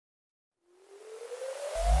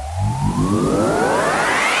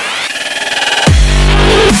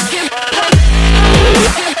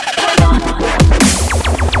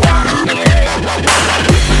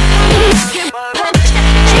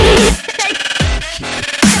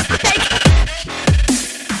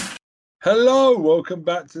Hello, welcome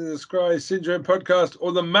back to the Scry Syndrome podcast,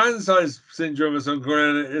 or the man-sized syndrome as I'm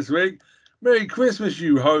calling it this week. Merry Christmas,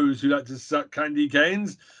 you hoes who like to suck candy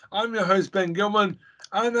canes. I'm your host, Ben Gilman,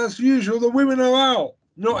 and as usual, the women are out,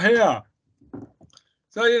 not here.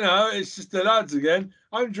 So, it's just the lads again.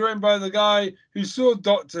 I'm joined by the guy who saw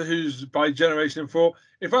Doctor Who's by Generation 4.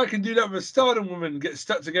 If I can do that with a stardom woman get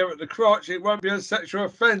stuck together at the crotch, it won't be a sexual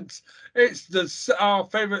offence. It's our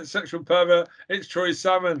favourite sexual pervert. It's Troy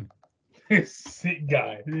Salmon. This sick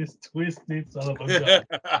guy, this twisted son of a gun.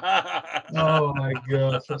 Oh my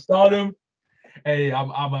gosh! So stardom. Hey,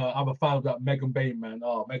 I'm a fan of that Megan Bain, man.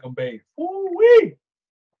 Oh, Megan Bain. Ooh-wee.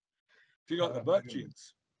 She got the butt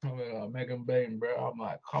cheeks. Oh, Megan Bain, bro. I'm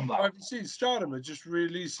like. Have you seen Stardom are just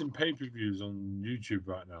releasing pay-per-views on YouTube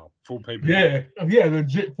right now? Full pay-per-views. Yeah,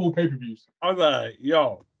 legit full pay-per-views. I'm like,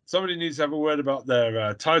 yo, somebody needs to have a word about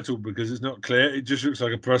their title because it's not clear. It just looks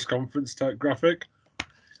like a press conference type graphic.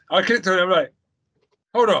 I clicked on it, I'm like,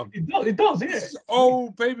 hold on. It does, yeah. This is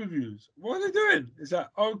old pay-per-views. What are they doing? Is that,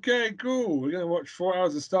 okay, cool. We're going to watch 4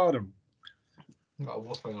 hours of Stardom. Oh,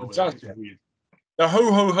 what's going on? The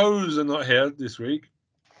ho-ho-hos are not here this week.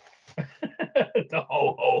 The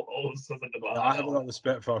ho-ho-hos. I have a lot of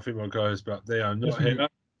respect for our female guys, but they are not here.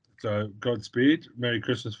 So, Godspeed. Merry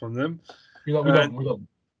Christmas from them. We love.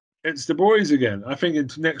 It's the boys again. I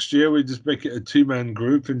think next year we just make it a two-man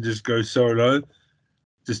group and just go solo.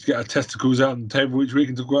 Just get our testicles out on the table each week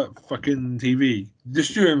and talk about fucking TV.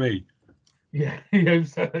 Just you and me. Yeah.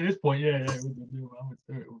 So at this point, yeah.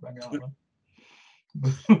 We'll bang out, man.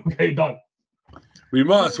 Okay, done. We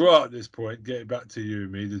might as well at this point get it back to you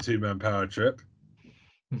and me, the two-man power trip.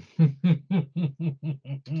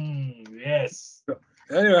 Yes.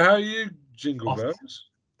 Anyway, how are you, Jingle Bells?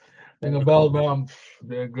 Jingle Bells, man.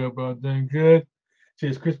 Doing good, bro. Doing good.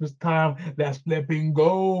 It's Christmas time. Let's flipping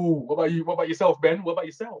go. What about you? What about yourself, Ben? What about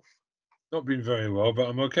yourself? Not been very well, but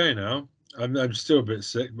I'm okay now. I'm still a bit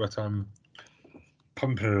sick, but I'm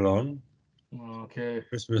pumping along. Okay.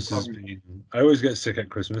 Christmas has been. I always get sick at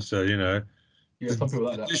Christmas, so Yeah, some people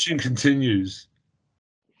like that. The tradition continues.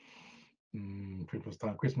 Christmas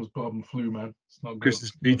time. Christmas flu, man. It's not good. Christmas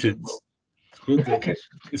beaches.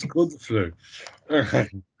 It's called the flu.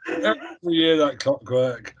 Every year that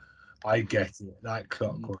clockwork. I get it. That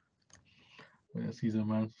clockwork. Yeah, season,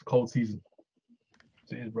 man. It's cold season.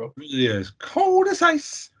 It is, bro. It really is. Cold as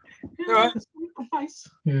ice. Yeah.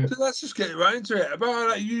 Yeah. So let's just get right into it. About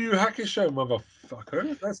that Yu Hacker Show,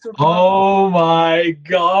 motherfucker. Let's talk Oh my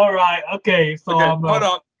god. All right. Okay. So hold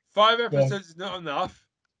up. 5 episodes is not enough.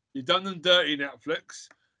 You've done them dirty, Netflix.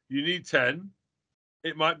 You need 10.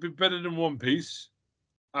 It might be better than One Piece.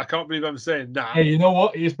 I can't believe I'm saying that. Hey, you know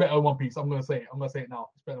what? It's better than One Piece. I'm gonna say it. I'm gonna say it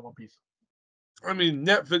now. It's better than One Piece. I mean,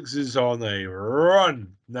 Netflix is on a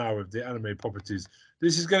run now with the anime properties.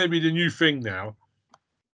 This is going to be the new thing now.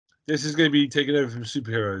 This is going to be taken over from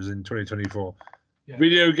superheroes in 2024. Yeah.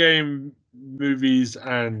 Video game, movies,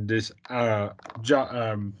 and this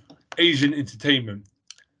Asian entertainment.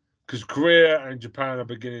 Because Korea and Japan are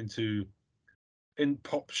beginning to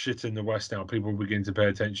pop shit in the West now. People begin to pay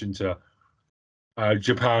attention to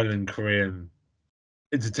Japan and Korean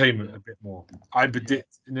entertainment a bit more. I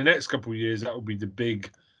predict in the next couple of years that will be the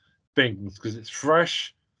big things because it's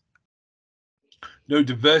fresh. No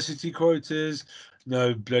diversity quotas,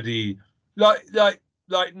 no bloody like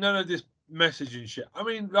none of this messaging shit. I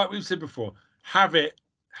mean, like we've said before, have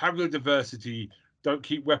your diversity. Don't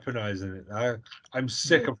keep weaponizing it. I'm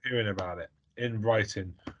sick of hearing about it in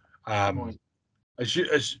writing. As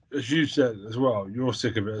you said as well, you're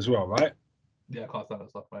sick of it as well, right? Yeah, I can't stand that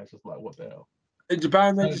stuff, man. It's just like, what the hell? In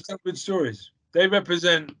Japan, they just tell good stories. They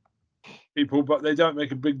represent people, but they don't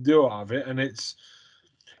make a big deal out of it. And it's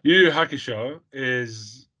Yu Yu Hakusho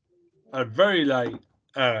is a very late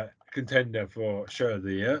contender for show of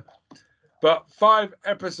the year. But 5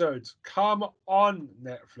 episodes. Come on,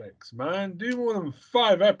 Netflix, man. Do more than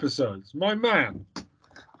 5 episodes. My man.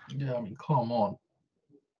 Yeah, I mean, come on.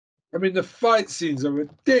 I mean, the fight scenes are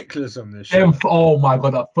ridiculous on this show. Oh my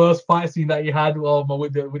god, that first fight scene that you had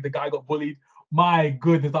with the guy got bullied. My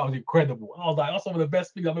goodness, that was incredible. I was like, that's some of the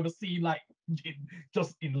best things I've ever seen, like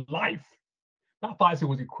just in life. That fight scene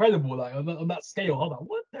was incredible, like on that scale. I was like,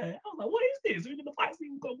 what the hell? I was like, what is this? Who did the fight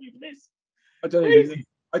scene go with this?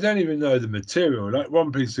 I don't even know the material. Like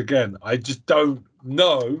One Piece again, I just don't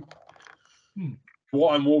know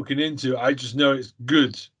what I'm walking into. I just know it's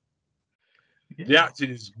good. The acting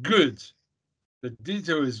is good. The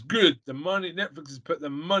detail is good. The money, Netflix has put the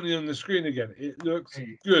money on the screen again. It looks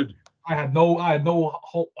good. I had no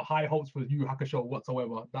high hopes for Yu Yu Hakusho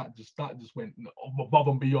whatsoever. That just went above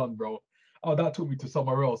and beyond, bro. Oh, that took me to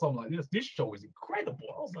somewhere else. I'm like, this show is incredible.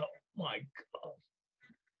 I was like, oh my god.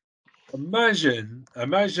 Imagine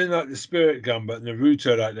like the spirit gun, but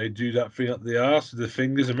Naruto, like they do that thing up the arse with the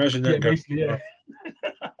fingers. Imagine that. Yeah, basically, yeah.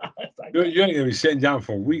 Like, you ain't gonna be sitting down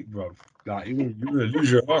for a week, bro. Like you're gonna lose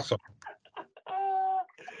your ass off.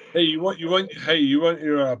 Hey, you want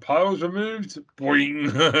your piles removed?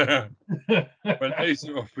 Boing. Release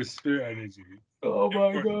it off with spirit energy. Oh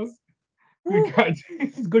my god.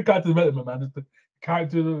 Good character development, man. Just the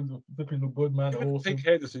character looking good, man. Awesome. Think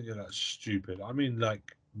Henderson, you're that stupid. I mean, like,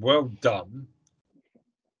 well done.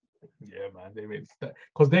 Yeah, man. They made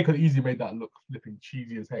because they could easily make that look flipping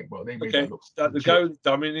cheesy as heck, bro. They made that look. The guy with the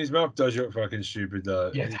dummy in his mouth does look fucking stupid,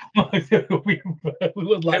 though. Yeah, we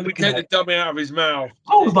was like, can we take the dummy out of his mouth?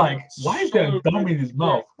 I was like, why is there a dummy in his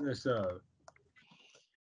mouth?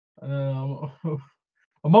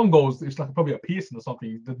 Among those, it's like probably a piercing or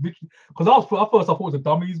something. Because at first I thought it was a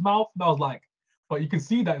dummy in his mouth, and I was like, but you can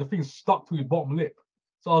see that the thing's stuck to his bottom lip.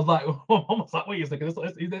 So I was like, wait a second,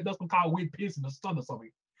 that's some kind of weird piercing, a stun or something.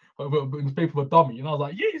 In the shape of a dummy, and I was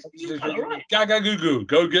like, "Yes, you're kind of right." Gaga goo goo,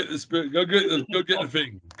 go get the spirit, go get the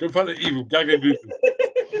thing, go find the evil Gaga goo goo.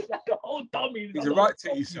 Like a whole dummy. He's a right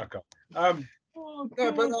titty sucker. No,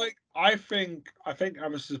 but like I think I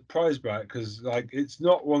was surprised by it because like it's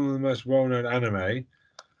not one of the most well-known anime.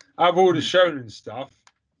 Out of all the shonen stuff,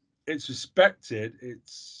 it's respected.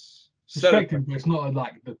 It's respected, but it's not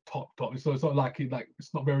like the top. So it's not like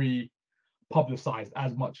it's not very publicized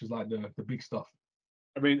as much as like the big stuff.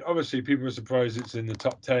 I mean, obviously, people are surprised it's in the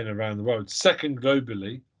top 10 around the world, second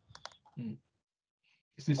globally.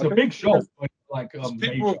 It's a big show. Like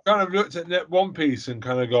people have kind of looked at One Piece and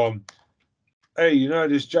kind of gone, "Hey, you know,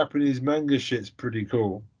 this Japanese manga shit's pretty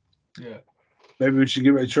cool. Yeah, maybe we should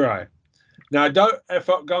give it a try." Now, don't F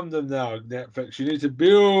up Gundam now, Netflix. You need to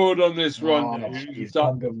build on this run.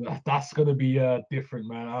 Gundam, that's gonna be different,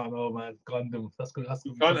 man. I don't know, man. Gundam, that's gonna.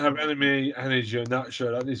 You can't have enemy energy on that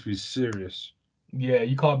show. That needs to be serious. Yeah,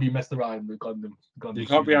 you can't be messed around with Gundam. You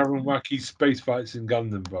can't be having wacky space fights in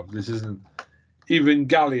Gundam, bro. This isn't even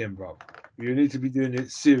Galleon, bro. You need to be doing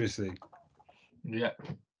it seriously. Yeah,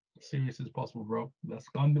 serious as possible, bro. That's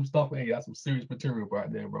Gundam stuff. Hey, that's some serious material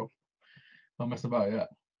right there, bro. Don't mess about that.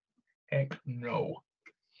 Heck no.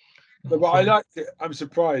 But I liked it. I'm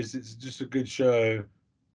surprised. It's just a good show.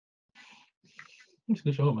 It's a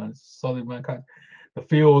good show, man. It's solid, man. The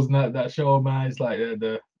feels in that show, man. It's like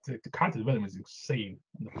the character development is insane.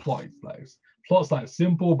 And the plot's like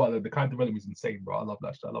simple, but the character development is insane, bro. I love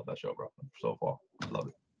that show. I love that show, bro. So far, I love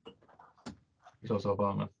it. So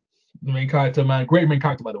far, man. The main character, man. Great main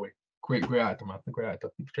character, by the way. Great actor, man. Great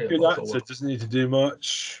actor. Good actor. Doesn't need to do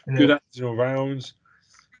much. Yeah. Good acting all round.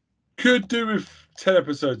 Could do with 10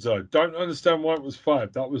 episodes though. Don't understand why it was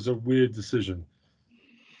 5. That was a weird decision.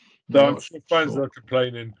 Though I'm sure fans are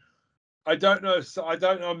complaining. I don't know.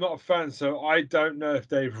 I'm not a fan, so I don't know if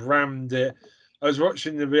they've rammed it. I was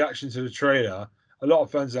watching the reaction to the trailer. A lot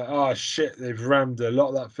of fans are like, "Oh shit, they've rammed a lot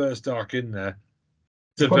of that first arc in there."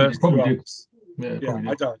 Probably did.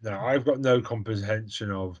 I don't know. I've got no comprehension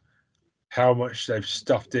of how much they've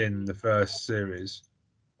stuffed in the first series.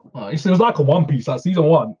 It was like a One Piece, like season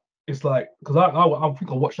 1. It's like because I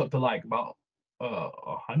think I watched up to like about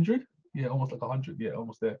 100. Yeah, almost like 100. Yeah,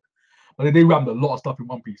 almost there. But they rammed a lot of stuff in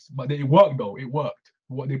One Piece. But it worked though. It worked.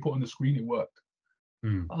 What they put on the screen, it worked.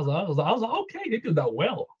 I was like, okay, they did that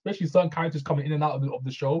well. Especially certain characters coming in and out of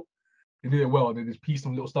the show. They did it well. They just pieced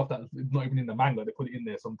some little stuff that's not even in the manga. They put it in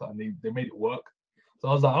there sometimes. They made it work. So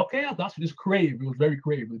I was like, okay, that's just creative. It was very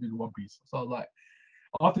creative. They did One Piece. So I was like,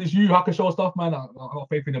 after this Yu Yu Hakusho stuff, man, I got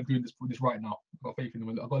faith in them doing this right now. I got faith in them.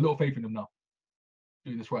 I got a little faith in them now.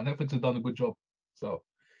 Doing this right. Netflix has done a good job. So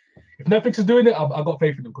if Netflix is doing it, I've got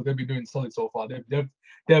faith in them because they've been doing solid so far. They've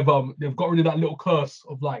got rid of that little curse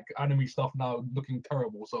of like anime stuff now looking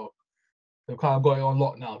terrible. So they've kind of got it on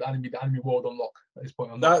lock now. The anime world on lock at this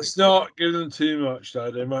point. That's not giving them too much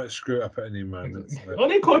though. They might screw it up at any moment. Well,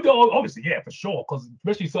 they could obviously, yeah, for sure. Because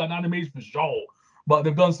especially certain animes for sure. But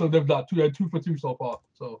they've done so. They've like 2 for 2 so far.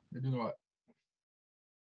 So they're doing all right.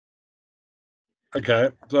 Okay,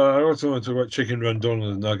 so I also want to talk about Chicken Run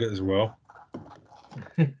Donald and Nugget as well.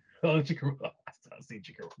 Chicken Run. I've seen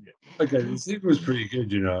Chicken Run. Yeah. Okay, the sequel was pretty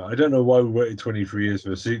good. You know, I don't know why we waited 23 years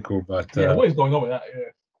for a sequel, but yeah, what is going on with that?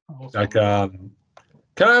 Yeah. Like,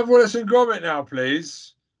 can I have Wallace and Gromit now,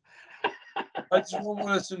 please? I just want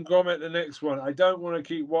Wallace and Gromit the next one. I don't want to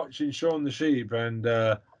keep watching Shaun the Sheep and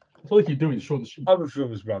That's all they keep doing is Shaun the Sheep. Other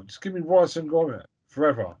films, bro. Just give me Wallace and Gromit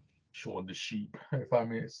forever. Shaun the Sheep. 5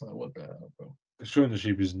 minutes. Like, what the hell, bro? Shaun the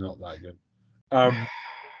Sheep is not that good.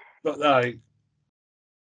 But like,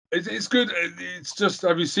 it's good. It's just,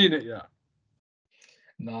 have you seen it yet?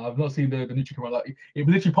 No, I've not seen the new chicken run. Like, it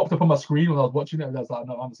literally popped up on my screen when I was watching it. And I was like,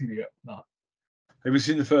 no, I haven't seen it yet. No. Have you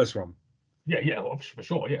seen the first one? Yeah, for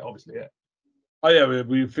sure. Yeah, obviously, yeah. Oh yeah,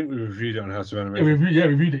 we think we reviewed it on House of Animation. Yeah,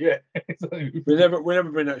 we reviewed it. Yeah. we never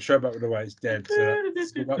bring that show back with the way it's dead. So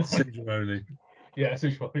let's go back to Syndrome only. Yeah,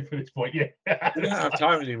 essentially for this point. Yeah. We don't have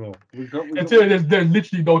time anymore. There's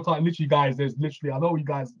literally no time. Literally, guys. There's literally. I know you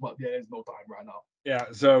guys, but yeah, there's no time right now. Yeah,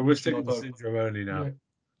 so we're sticking to Syndrome only now. Yeah.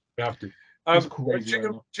 We have to. It's crazy.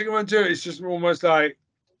 Chicken Run 2, it's just almost like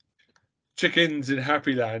chickens in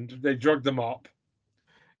Happy Land. They drug them up.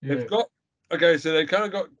 Yeah. They've got so they kind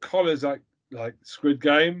of got collars like Squid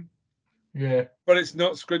Game. Yeah. But it's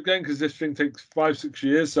not Squid Game because this thing takes 5-6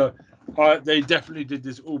 years. So they definitely did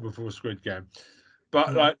this all before Squid Game.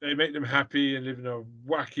 But like they make them happy and live in a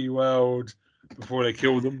wacky world before they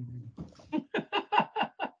kill them.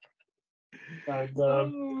 And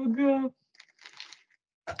oh god.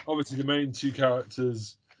 Obviously the main two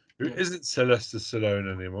characters who isn't Sylvester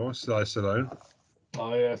Stallone anymore, Sly Stallone.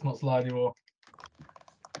 Oh yeah, it's not Sly anymore.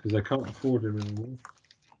 Because I can't afford him anymore.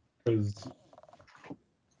 Because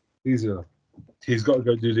he's got to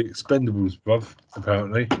go do the Expendables, bruv,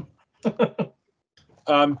 apparently.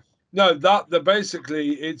 No, that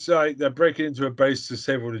basically it's like they're breaking into a base to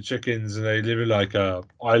save all the chickens, and they live in like a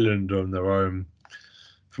island on their own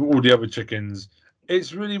from all the other chickens.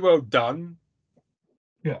 It's really well done.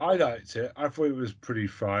 Yeah, I liked it. I thought it was pretty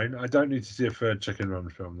fine. I don't need to see a third Chicken Run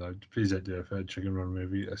film though. Please don't do a third Chicken Run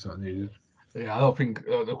movie. That's not needed. Yeah, I don't think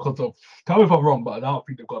because of. Tell me if I'm wrong, but I don't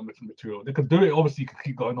think they've got much material. They could do it. Obviously, could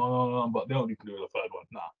keep going on, but they don't need to do the third one.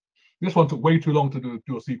 Nah, this one took way too long to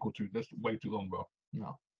do a sequel to. That's way too long, bro.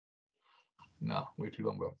 Nah, way too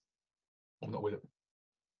long, bro. I'm not with it.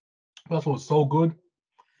 First one was so good.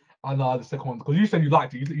 And the second one, because you said you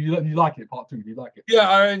liked it. You like it, part 2. You like it? Yeah,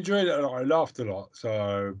 I enjoyed it a lot. I laughed a lot.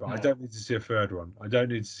 So, but I don't need to see a third one. I don't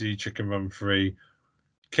need to see Chicken Run 3.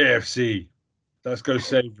 KFC. Let's go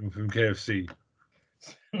save them from KFC.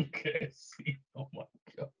 KFC. Oh my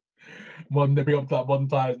god. They bring up that one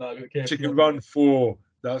time now. KFC Chicken Run 4.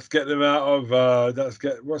 Let's get them out of.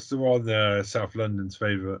 What's the one there? South London's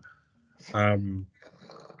favourite.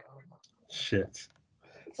 Shit.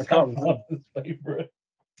 I can't remember. Favorite.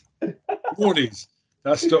 Morley's.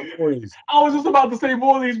 That's not Morley's. I was just about to say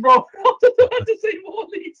Morley's, bro. I was just about to say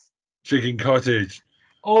Morley's. Chicken Cottage.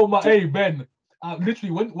 Oh my, hey Ben.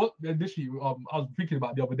 Literally, I was thinking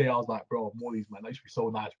about the other day. I was like, bro, Morley's, man, that used to be so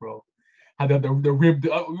nice, bro. And then the rib.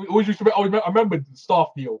 I remember the staff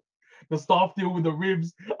deal. The staff deal with the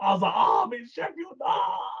ribs. I was like, I'm in Sheffield.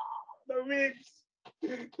 The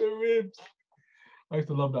ribs. I used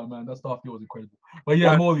to love that, man. That staff deal was incredible. But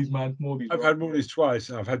yeah, Morley's, man. Morley's. I've had Morley's twice,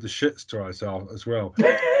 and I've had the shits twice as well.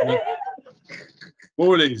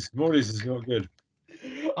 Morley's is not good. I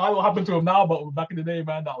don't know what happened to him now, but back in the day,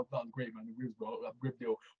 man, that was great, man. The ribs, bro. That rib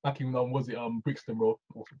deal. Back in Brixton, bro.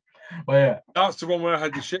 Awesome. But yeah. That's the one where I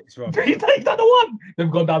had the shits from. Is that the one? They've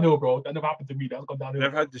gone downhill, bro. That never happened to me. That's gone downhill.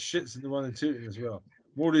 They've had the shits in the 1 and 2 as well.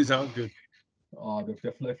 Morley's aren't good. Oh,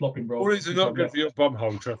 they're flopping, bro. Morley's are not good for your bum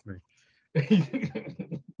hole, trust me.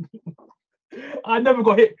 I never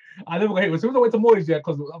got hit. As soon as I went to Morley's, yeah,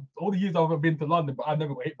 because all the years I've been to London, but I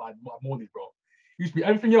never got hit by Morley's, bro. It used to be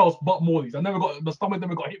everything else but Morley's. The stomach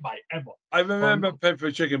never got hit by it ever. I remember paying for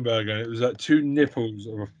a chicken burger, and it was like 2 nipples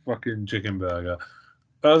of a fucking chicken burger.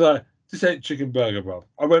 I was like, this ain't chicken burger, bro.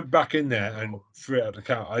 I went back in there and threw it at the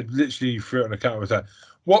counter. I literally threw it on the counter. I was like,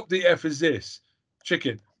 what the F is this?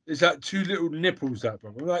 Chicken. It's like 2 little nipples, that,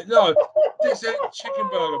 bro. I'm like, no, this ain't chicken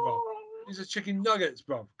burger, bro. These are chicken nuggets,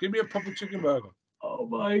 bro. Give me a proper chicken burger. Oh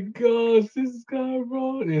my gosh, this guy,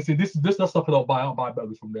 bro. Yeah, see, this that stuff I don't buy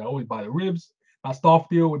burgers from there. I always buy the ribs, that staff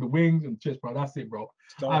deal with the wings and chips, bro. That's it, bro.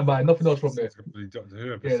 I don't buy nothing else from there.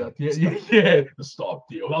 Yeah, the staff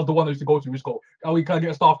deal. That was the one I used to go to. We just go, oh, we can't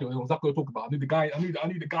get a staff deal. It was exactly what I talk about. I need the guy. I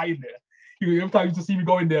need the guy in there. Every time you used to see me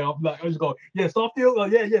go in there, I'm like, I just go, yeah, staff deal.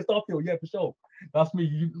 Yeah, staff deal. Yeah, for sure. That's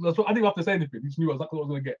me. That's what I didn't have to say anything. You just knew exactly what I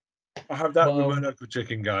was gonna get. I have that with my local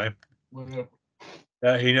chicken guy.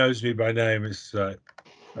 Yeah. He knows me by name. It's like,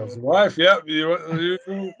 how's the wife? Yep. You want the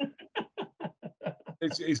usual?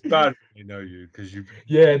 It's bad when they know you because you.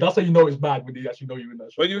 Yeah, that's how you know it's bad when they actually know you in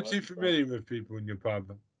that shop. When you're too familiar with people in your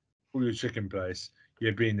pub or your chicken place,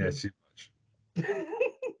 you're being there too much.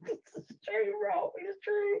 It's true, bro. It's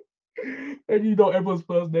true. And you know everyone's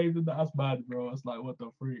first names and that's bad, bro. It's like, what the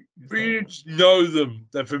freak? But you know them.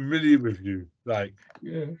 They're familiar with you. Like,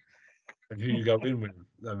 yeah. and who you go in with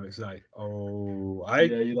them. It's like, oh, I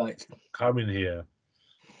Yeah, you like. come in here.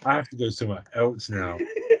 I have to go somewhere else now.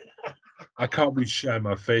 I can't be showing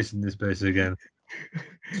my face in this place again.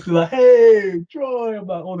 You're like, hey, Troy. I'm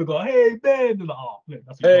like, oh, they go, hey, Ben. They're like, oh, flip,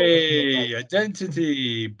 that's what you know. Hey,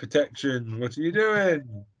 identity protection. What are you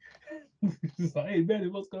doing? It's like, hey,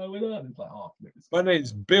 Ben, what's going on? It's like, oh, flip, My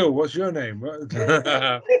name's Bill. What's your name? I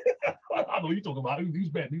know what you're talking about. Who's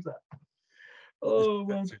Ben? Who's that? Oh,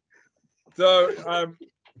 man. So,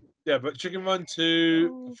 yeah, but Chicken Run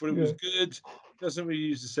 2, I thought it was Yeah. good. Doesn't really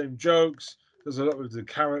use the same jokes. Does a lot with the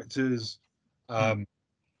characters.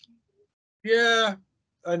 Yeah,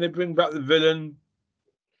 and they bring back the villain.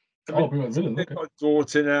 I mean, bring back the villain. they've Okay. got a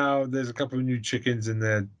daughter now. There's a couple of new chickens in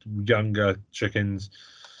there, younger chickens.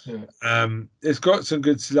 Yeah. It's got some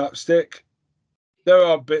good slapstick. There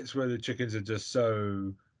are bits where the chickens are just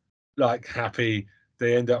so like happy.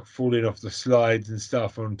 They end up falling off the slides and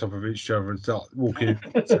stuff on top of each other and start walking.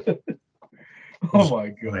 Oh my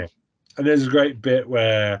god! And there's a great bit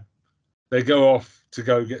where they go off to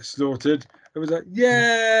go get slaughtered. It was like,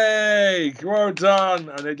 yay, well done,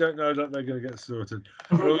 and they don't know that they're going to get slaughtered.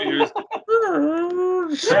 And all you is,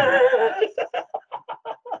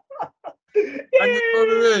 and the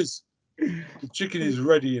problem is, the chicken is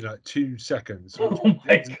ready in like 2 seconds. Oh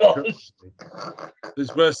my gosh!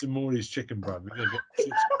 It's worse than Morley's chicken, bro.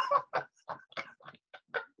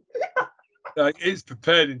 Like it's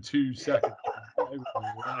prepared in 2 seconds.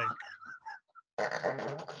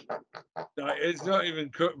 Like, it's not even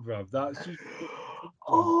cooked, bro. That's just.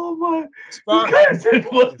 Oh my! Sparkle. This guy said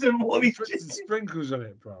worse than Morley's chicken. Sprinkles on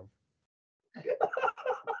it, bro.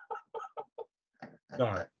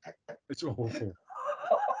 No, it's awful.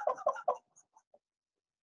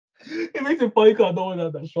 It makes it funny because I know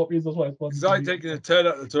that shop is. That's why it's funny. It's like taking a turd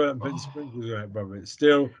out the toilet and putting sprinkles on it, brother. It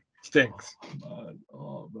still stinks.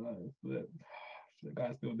 Oh man, the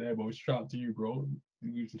guy's still there, bro. Shout out to you, bro.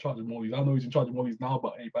 He was in charge of Molly's. I know he's in charge of Molly's now,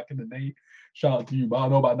 but hey, back in the day, shout out to you. But I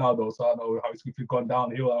don't know about now though, so I don't know how it's gone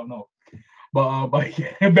downhill. I don't know. But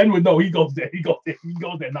yeah, Ben would know. He goes there. He goes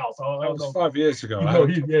there now. So I don't know. 5 years ago. You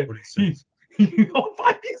know,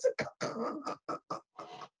 5 years ago.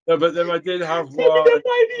 No, but then I did have one. 5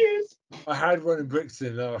 years. I had one in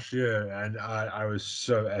Brixton last year, and I was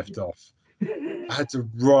so effed off. I had to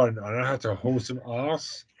run, and I had to haul some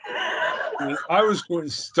ass. I was caught in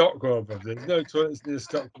Stockwell, but there's no toilets near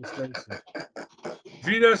Stockwell Station. If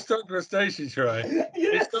you know Stockwell Station, Troy,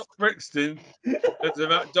 it's not Brixton. There's a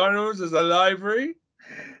McDonald's, there's a library.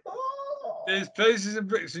 There's places in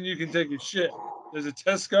Brixton you can take a shit. There's a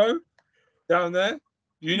Tesco down there.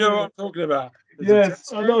 You know what I'm talking about.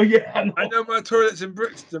 Yes, I know. Yeah, I know my toilets in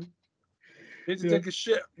Brixton. Need to take a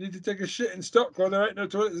shit. Need to take a shit in Stockwell. There ain't no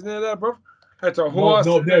toilets near there, bro. Had to haul ass.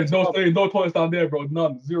 No toilets down there, bro.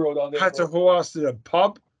 None, zero down there. Had to haul ass to the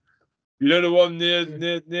pub. You know the one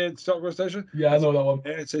near Stockwell Station? Yeah, I know that one.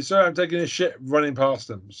 And say, sorry, I'm taking a shit, running past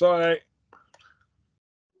them. Sorry.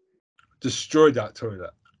 Destroyed that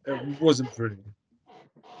toilet. It wasn't pretty.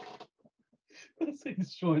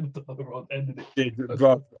 Destroyed the wrong end of it.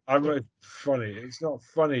 Bro, I'm funny. It's not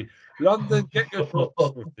funny. London, get your thoughts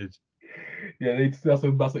sorted. Yeah, that's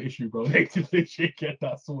an issue, bro. They should get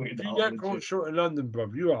that sorted. If you get caught short in London,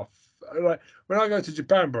 bro, you are like when I go to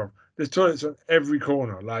Japan, bro. There's toilets on every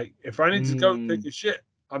corner. Like if I need to go take a shit,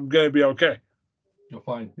 I'm gonna be okay. You're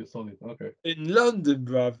fine. You're solid. Okay. In London,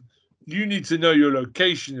 bro, you need to know your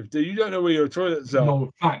location. If you don't know where your toilets are,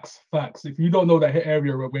 no facts. If you don't know that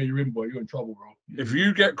area where you're in, boy, you're in trouble, bro. If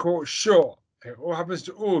you get caught short, it all happens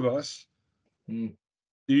to all of us. Do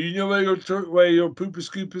you know where your pooper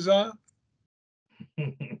scoopers are?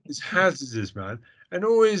 It's hazardous, man. And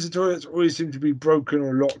always the toilets always seem to be broken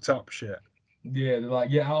or locked up shit. Yeah, they're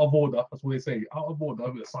like, out of order. That's what they say. Out of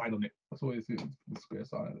order with a sign on it. That's what it is. It's a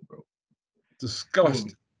sign on it, bro.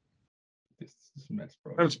 Disgusting. This mess,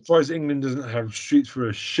 bro. I'm surprised England doesn't have streets full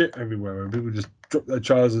of shit everywhere and people just drop their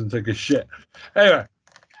trousers and take a shit. Anyway.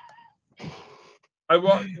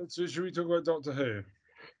 So should we talk about Doctor Who?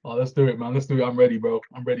 Oh, let's do it, man. Let's do it. I'm ready, bro.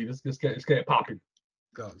 I'm ready. Let's get it popping.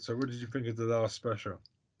 God, so what did you think of the last special?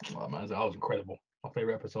 Oh man, that was incredible. My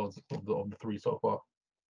favorite episodes of the 3 so far.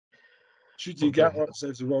 Ncuti Gatwa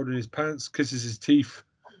saves the world in his pants, kisses his teeth,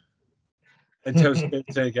 and tells him to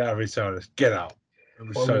take out of his silence. Get out.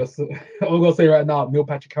 I'm gonna say right now, Neil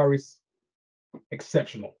Patrick Harris,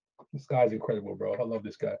 exceptional. This guy's incredible, bro. I love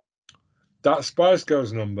this guy. That Spice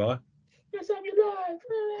Girls number. Yes, I'm your life.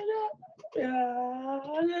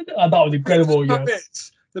 Yeah, that was incredible.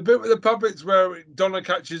 Yes. The bit with the puppets where Donna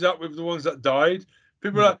catches up with the ones that died.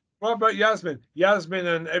 People are like, what about Yasmin? Yasmin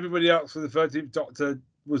and everybody else for the 13th Doctor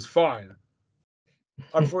was fine.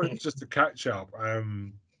 I thought it was just a catch up.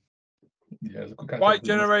 Yeah, it's a good catch My up.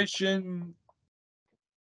 generation,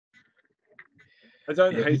 I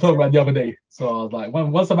don't Yeah, we hate talked it. about it the other day. So I was like,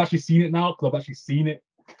 once I've actually seen it now, because I've actually seen it,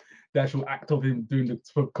 the actual act of him doing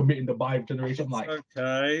for committing the Bible generation, I'm like,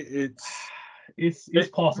 Okay, it's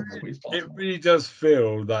it, possible. It's it possible. really does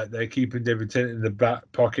feel like they're keeping David Tennant in the back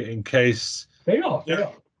pocket in case They are.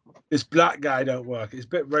 this black guy don't work. It's a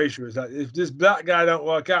bit racial. It's like if this black guy don't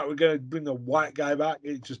work out, we're gonna bring the white guy back.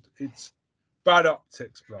 It's bad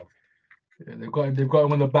optics, bro. Yeah, they've got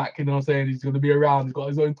him on the back, you know what I'm saying? He's gonna be around, he's got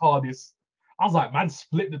his own TARDIS. I was like, man,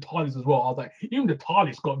 split the TARDIS as well. I was like, even the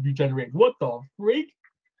TARDIS got regenerated. What the freak?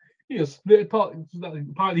 He just split the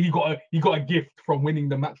TARDIS. Apparently he got a gift from winning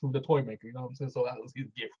the match with the toy maker, you know what I'm saying? So that was his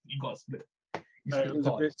gift. He got split. It was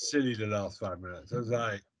a bit silly the last 5 minutes. I was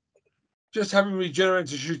like, just having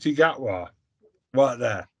regenerated Shooty Gatwa right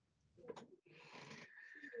there.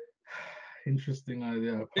 Interesting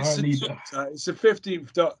idea. It's Apparently, it's the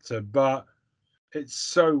 15th Doctor, but it's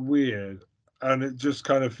so weird, and it just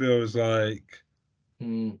kind of feels like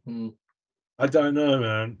I don't know,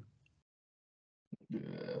 man. Yeah,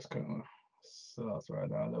 it's kind of sucks right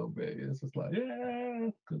now a little bit. It's just like, yeah.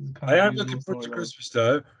 I am looking forward to Christmas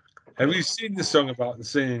though. Have you seen the song about the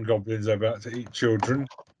singing goblins about to eat children?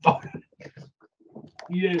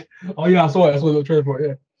 Yeah. Oh yeah, I saw it. I saw the trailer for it.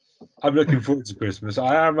 Yeah. I'm looking forward to Christmas.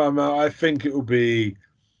 I am. I think it will be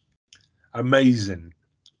amazing.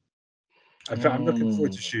 I'm looking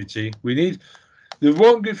forward to Shooty. We need the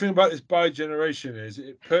one good thing about this bi-generation is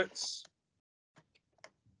it puts.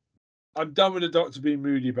 I'm done with the Doctor being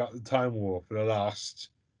moody about the Time War for the last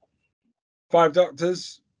 5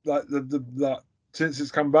 Doctors. Like since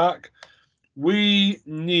it's come back, we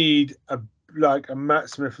need a Matt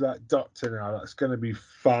Smith like Doctor now. That's going to be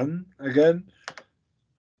fun again.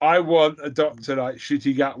 I want a Doctor like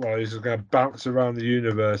Shooty Gatwa who's going to bounce around the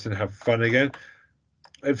universe and have fun again.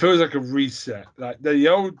 It feels like a reset. Like the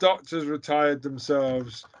old Doctors retired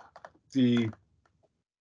themselves. The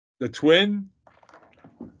twin.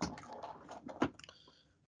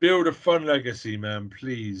 Build a fun legacy, man,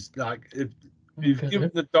 please. Like if you've given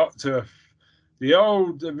the Doctor, the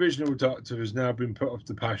old original Doctor has now been put off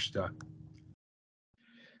the pasture.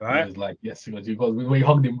 Right? He's like, yes, because we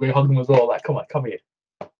hugged him as well. Like, come here.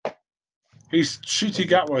 He's Shooty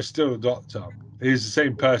Gatwa is still the Doctor. He's the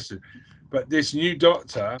same person, but this new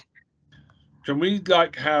Doctor. Can we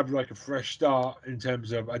have a fresh start in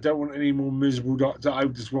terms of I don't want any more miserable Doctor. I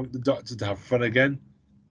just want the Doctor to have fun again.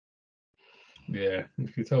 Yeah, you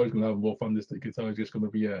can tell he's gonna have more fun this. You can tell he's just gonna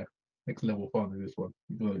be a next level fun in this one.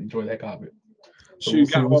 You're gonna enjoy the heck out of it. So we'll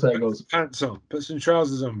see how it goes. Pants on, put some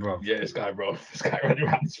trousers on, bro. Yeah, this guy running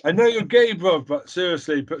around. I know you're gay, bro, but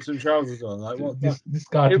seriously, put some trousers on. Like what? This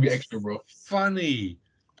guy to be extra, bro. Funny.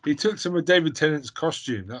 He took some of David Tennant's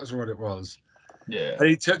costume. That's what it was. Yeah. And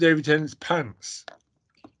he took David Tennant's pants.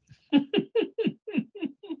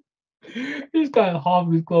 This guy half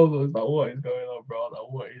his clothes on. Like, what is going on, bro?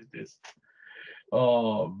 Like, what is this?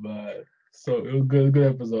 Oh man. So it was good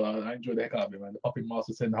episode. I enjoyed the heck out of it, man. The Puppet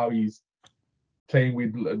Master saying how he's playing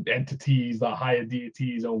with entities, the higher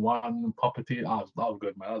deities, and one puppeteer. That was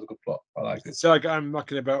good, man. That was a good plot. I liked it. It's like I'm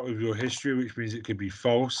mucking about with your history, which means it could be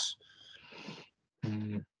false.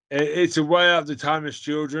 It's a way out of the timeless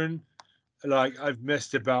children. Like I've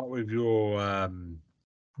messed about with your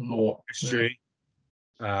lore history.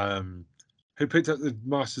 Yeah. Who picked up the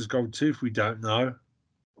Master's Gold Tooth? We don't know.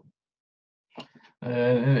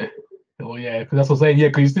 Oh yeah, because that's what I'm saying. Yeah,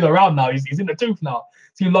 because he's still around now. He's in the tooth now.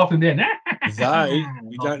 See him laughing there.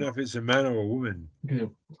 We don't know if it's a man or a woman.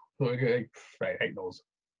 Hate those.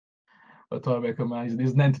 But Toymaker, man,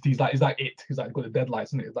 he's an entity. He's like it. He's like got the deadlights,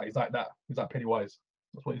 isn't it? He's like that. He's like Pennywise.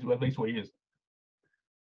 That's what at least what he is.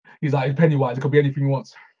 He's like Pennywise. It could be anything he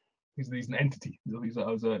wants. He's an entity. He's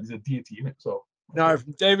a deity, isn't it? So. Now, if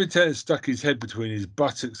David Tennant stuck his head between his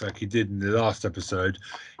buttocks like he did in the last episode,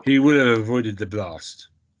 he would have avoided the blast.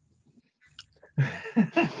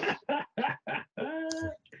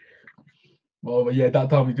 Well, but yeah, that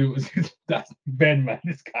time we do was that's Ben, man.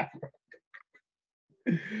 This guy,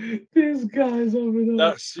 this guy's over there.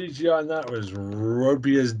 That CGI and that was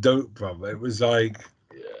ropey as dope, bro. It was like,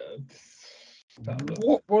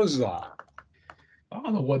 what was that? I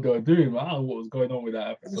don't know what they were doing, man. I don't know what was going on with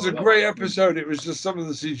that episode. It was a great episode. It was just some of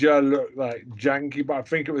the CGI looked like janky, but I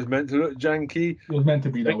think it was meant to look janky. It was meant to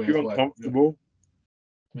be that way. Make you uncomfortable.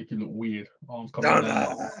 Make you look weird. Arms coming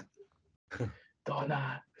down.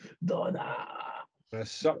 Donna. I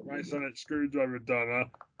suck my sonic screwdriver, Donna.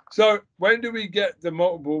 So when do we get the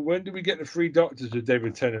 3 Doctors with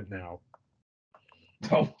David Tennant now?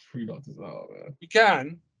 Oh, 3 Doctors. Oh man. You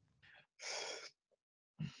can.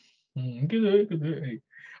 Good.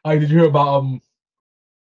 Hey. Did you hear about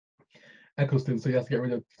Eccleston? So he has to get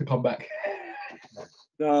rid of to come back.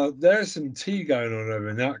 Now there's some tea going on over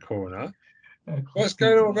in that corner. What's Eccleston,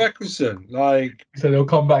 going on with Eccleston? Like, he said he'll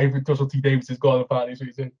come back if Russell T Davis is gone. Apparently, so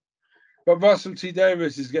he said. but Russell T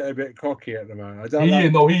Davis is getting a bit cocky at the moment. I don't He like.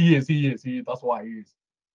 is. No, he is. He is. That's why he is.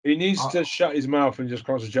 He needs to shut his mouth and just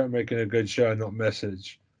concentrate on making a good show, not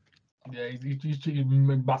message. Yeah, he's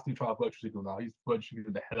massively trying to virtue signal now. He's virtue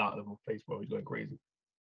signaling the hell out of the face, bro. He's going crazy.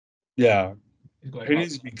 Yeah, He's going he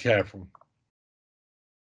needs to be careful.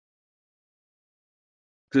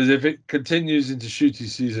 Because if it continues into shooting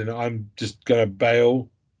season, I'm just going to bail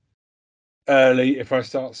early. If I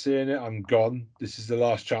start seeing it, I'm gone. This is the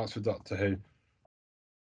last chance for Doctor Who.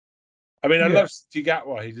 I mean, I love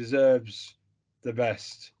Gatwa. He deserves the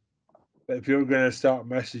best. But if you're going to start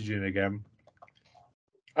messaging again,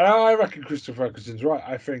 and I reckon Christopher Eccleston's right.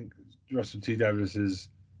 I think Russell T Davis is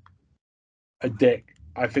a dick.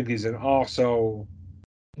 I think he's an arsehole.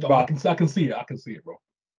 No, but I can see it. I can see it, bro.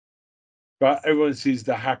 But everyone sees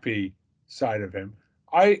the happy side of him.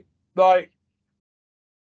 I like.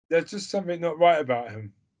 There's just something not right about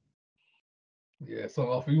him. Yeah,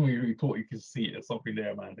 so I think when you thought you could see it, there's something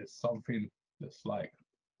there, man. There's something that's like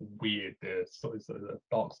weird there. So it's a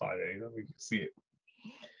dark side there. You know, you can see it.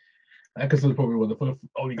 Eccleston's probably one of the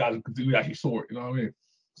only guys who actually saw it. You know what I mean?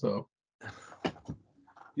 So.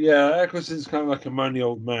 Yeah, Eccleston's kind of like a moany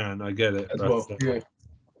old man. I get it. As well, yeah.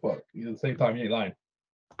 But at the same time, he ain't lying.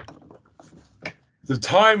 The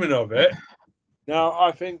timing of it. Now,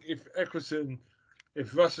 I think if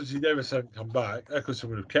Russell T Davis hadn't come back, Eccleston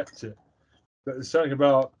would have kept it. But there's something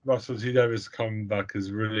about Russell T Davis coming back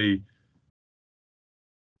has really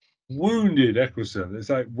wounded Eccleston. It's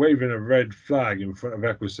like waving a red flag in front of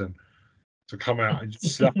Eccleston to come out and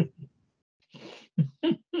just slap.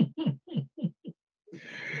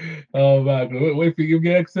 Oh man, wait for you to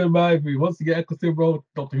get Eccleston, man. If he wants to get Eccleston, bro,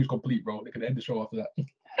 Doctor Who's complete, bro. They can end the show after that.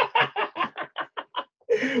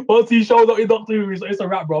 Once he shows up in Doctor Who, it's a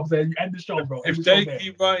wrap, bro. I'm saying you end the show, bro. If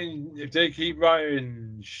they keep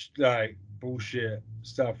writing like bullshit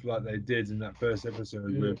stuff like they did in that first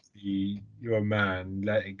episode with the "You're a man,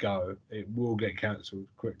 let it go," it will get cancelled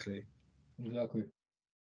quickly. Exactly.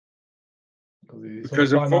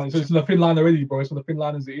 Because it's on the thin line already, bro. It's on the thin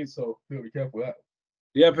line as it is, so be careful with that.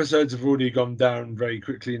 The episodes have already gone down very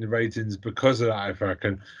quickly in the ratings because of that, I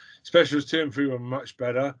reckon. Specials 2 and 3 were much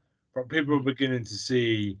better, but people are beginning to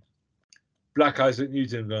see Black Isaac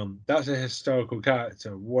Newton going, that's a historical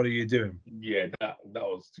character. What are you doing? Yeah, that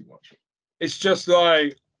was too much. It's just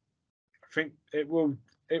like, I think it will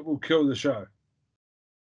kill the show.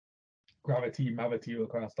 Gravity, Mavity, all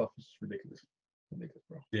that kind of stuff is ridiculous.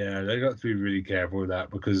 Bro. Yeah, they got to be really careful with that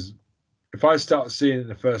because if I start seeing it in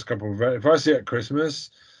the first couple of, if I see it at Christmas,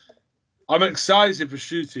 I'm excited for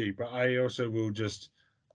Shooty, but I also will just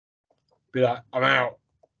be like, I'm out,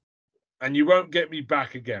 and you won't get me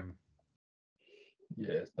back again.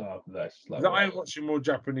 Yeah, it's not that. Like, I'm watching more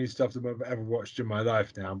Japanese stuff than I've ever watched in my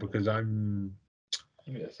life now because same.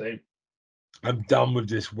 I'm done with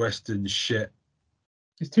this Western shit.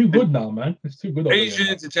 It's too good now, man. It's too good. Asian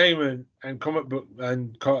entertainment and comic book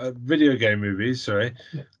and video game movies, going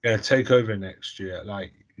to take over next year.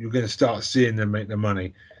 Like, you're going to start seeing them make the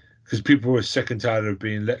money because people are sick and tired of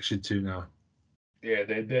being lectured to now. Yeah,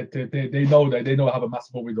 they know that they know I have a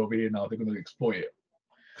massive audience over here now. They're going to exploit it.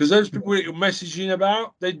 Because those people that you're messaging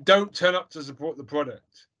about, they don't turn up to support the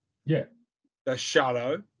product. Yeah. They're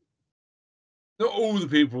shallow. Not all the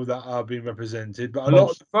people that are being represented, but a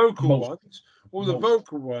lot of the vocal ones. All the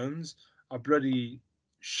vocal ones are bloody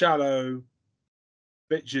shallow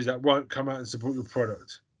bitches that won't come out and support your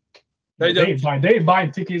product. They ain't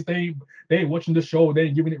buying tickets. They ain't watching the show. They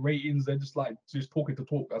ain't giving it ratings. They're just talking to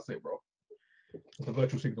talk. That's it, bro. It's a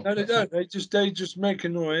virtual signal. No, they don't. They just make a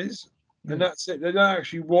noise, and that's it. They don't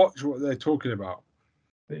actually watch what they're talking about.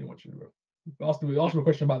 They ain't watching it, bro. Ask them a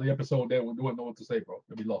question about the episode. They won't know what to say, bro.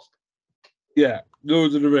 They'll be lost. Yeah,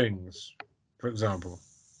 Lord of the Rings, for example.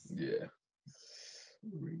 Yeah.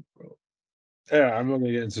 Bro. Yeah, I'm not going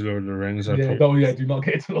to get into Lord of the Rings. Do not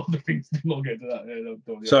get into Lord of the Rings. Do not get into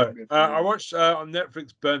that. I watched on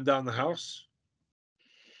Netflix Burn Down the House.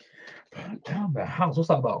 Burn Down the House? What's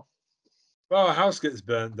that about? Well, a house gets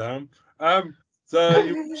burnt down. So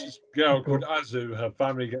you watch this girl called Azu. Her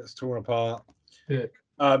family gets torn apart. Yeah.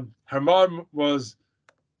 Her mom was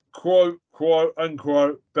quote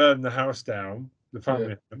unquote burn the house down. The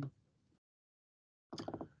family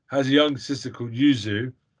has a young sister called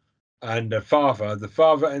Yuzu, and the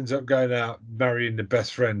father ends up going out marrying the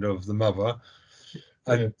best friend of the mother.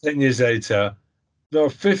 And 10 years later, No,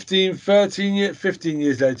 15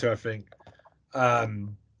 years later, I think.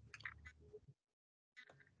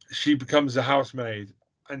 She becomes a housemaid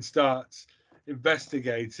and starts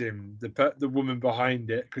investigating the woman behind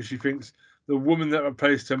it because she thinks the woman that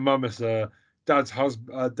replaced her mum as her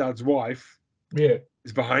dad's wife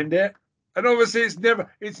is behind it. And obviously, it's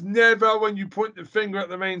never when you point the finger at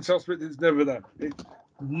the main suspect. It's never them. It's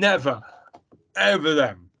never, ever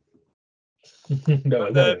them.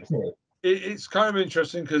 No. It's kind of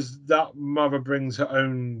interesting because that mother brings her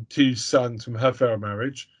own 2 sons from her failed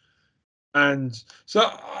marriage. And so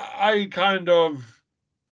I kind of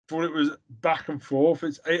thought it was back and forth.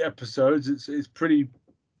 It's 8 episodes. It's pretty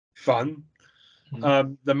fun.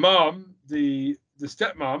 The mom, the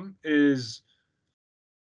stepmom, is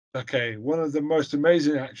one of the most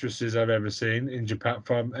amazing actresses I've ever seen in Japan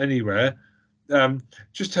from anywhere.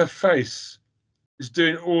 Just her face is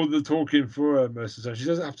doing all the talking for her most of the time. She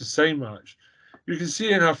doesn't have to say much. You can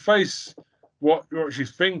see in her face what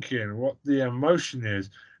she's thinking, what the emotion is.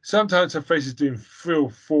 Sometimes her face is doing 3 or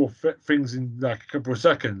 4 things in like a couple of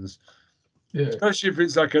seconds. Yeah. Especially if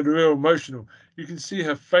it's like a real emotional. You can see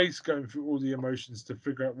her face going through all the emotions to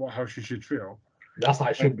figure out how she should feel. That's how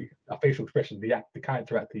it should be. That facial expression, the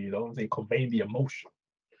character actor, they convey the emotion.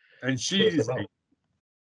 And she's a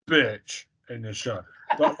bitch in the show.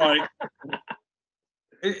 But like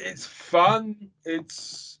it's fun.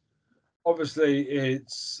 It's obviously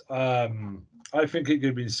I think it could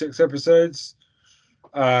have been 6 episodes.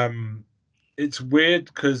 It's weird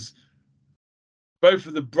because both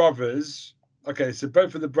of the brothers are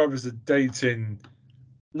dating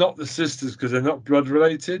not the sisters because they're not blood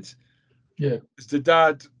related. Yeah. Because the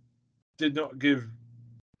dad did not give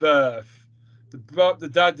birth. The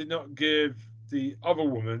dad did not give the other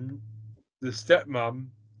woman, the stepmom,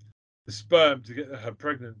 the sperm to get her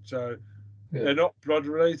pregnant. So they're not blood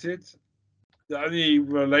related. They're only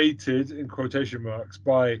related in quotation marks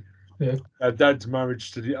by her dad's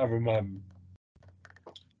marriage to the other mum.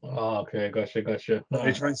 Oh, okay, gotcha.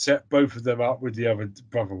 They try and set both of them up with the other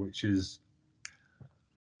brother, which is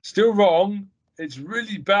still wrong. It's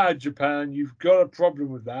really bad, Japan. You've got a problem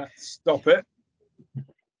with that. Stop it.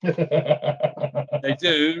 They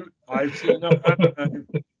do. I've seen enough anime.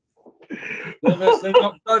 They're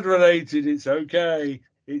not blood related. It's okay.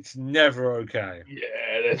 It's never okay.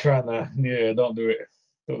 Yeah, they're trying to. Yeah, don't do it.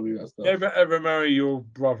 Don't do that stuff. Never ever marry your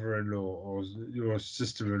brother-in-law or your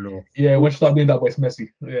sister-in-law. Yeah, once you start doing that, it's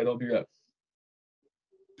messy. Yeah, don't do that.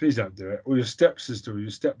 Please don't do it. Or your stepsister or your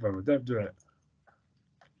stepbrother. Don't do it.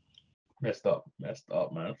 Messed up,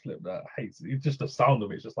 man. Flip that. I hate it. It's just the sound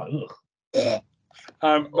of it. It's just like, ugh.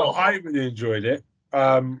 But I really enjoyed it.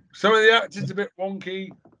 Some of the actors a bit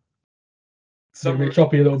wonky. Some a bit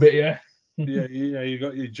choppy a little bit, yeah. Yeah, you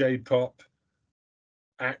got your J-pop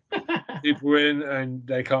people in and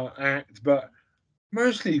they can't act, but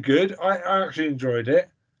mostly good. I actually enjoyed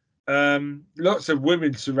it. Lots of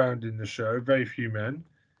women surrounding the show, very few men.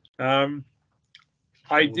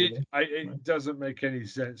 It doesn't make any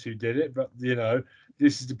sense who did it, but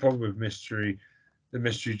this is the problem with the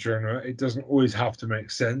mystery genre. It doesn't always have to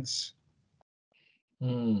make sense.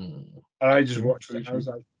 And I just watched it. I was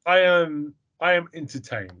like, I am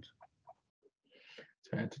entertained.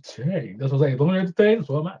 Entertained. That's what I'm saying. Don't entertain. That's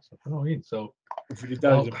what I'm at. I don't mean so. If your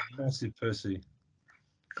dad is a massive pussy.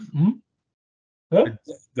 Huh?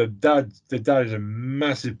 The dad is a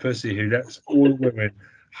massive pussy who lets all women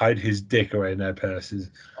hide his dick away in their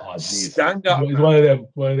purses. Oh, geez. Stand up. He's one of them.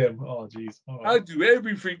 Oh, jeez. I do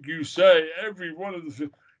everything you say. Every one of the.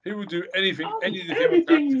 He will do anything.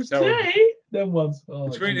 Anything you say. Them ones.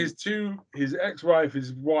 Between his ex-wife,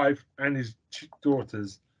 his wife, and his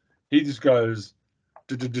daughters, he just goes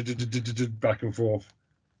back and forth.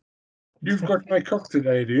 You've got my cock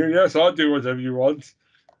today, do you? Yes, I'll do whatever you want.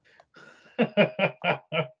 But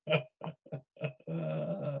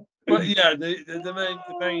yeah,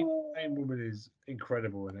 the main woman is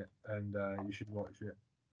incredible in it, and you should watch it.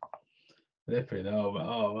 Definitely.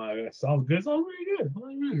 Oh my God, sounds good. Sounds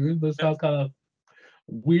really good. This sounds kind of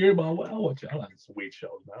weird, but I'll watch it. I like some weird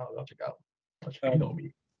shows, man. I'll check out. You know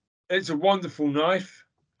me. It's a Wonderful Knife.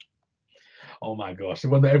 Oh my gosh, the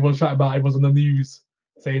one that everyone's chatting about, everyone's on the news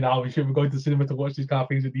saying how we should be going to cinema to watch these kind of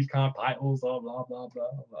things with these kind of titles, blah blah blah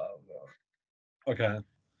blah blah. Okay,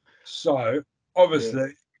 so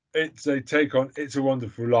obviously it's a take on It's a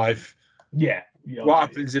Wonderful Life. Yeah. What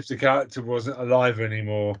happens if the character wasn't alive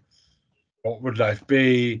anymore? What would life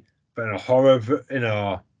be? But in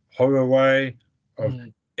a horror way.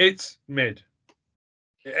 It's mid.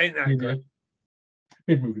 It ain't that good.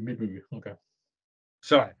 Mid movie. Okay.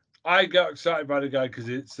 Sorry, I got excited by the guy because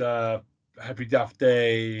it's Happy Death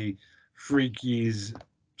Day, freakies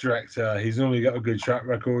director. He's normally got a good track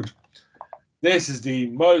record. This is the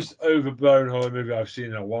most overblown horror movie I've seen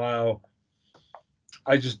in a while.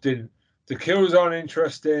 I just didn't. The kills aren't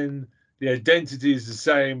interesting. The identity is the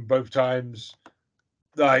same both times.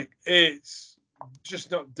 Like, it's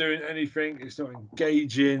just not doing anything. It's not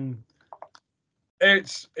engaging.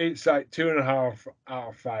 It's like 2.5 out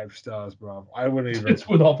of 5 stars, bro. I wouldn't even. It's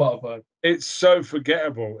 2.5 out of 5. It's so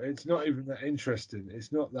forgettable. It's not even that interesting.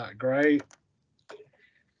 It's not that great.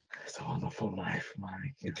 It's a Wonderful Life,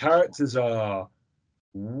 man. The characters are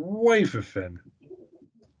way for thin.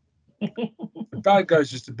 The bad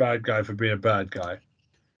guy's just a bad guy for being a bad guy.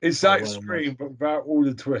 It's like Scream, but without all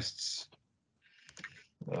the twists.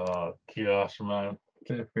 Oh gosh, man.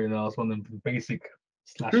 Definitely, that's one of the basic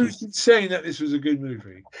slashes. Who's saying that this was a good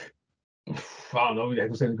movie? I don't know. They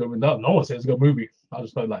saying it's good. No one says it's a good movie. I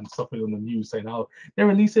just heard like stuff on the news saying how they're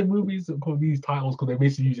releasing movies called these titles because they're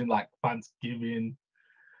basically using like Thanksgiving,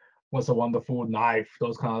 What's a Wonderful Knife,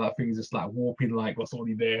 those kind of like things, just like warping like what's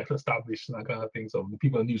already there established and that kind of thing. So the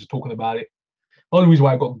people in the news are talking about it. The only reason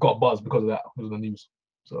why I got buzzed because of that was the news.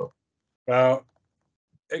 So well,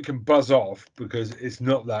 it can buzz off because it's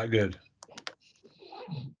not that good.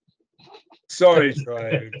 Sorry,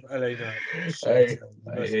 Troy, Elena. Best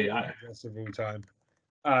of all time.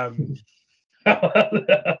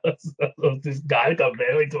 This guy got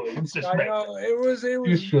married to him. I know it was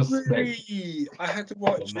really. I had to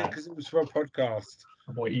watch it because it was for a podcast.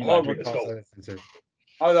 I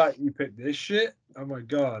was like, you picked this shit? Oh my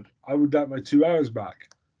god! I would like my 2 hours back.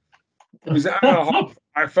 It was an hour and a half.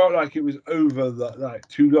 I felt like it was over like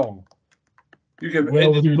too long. You can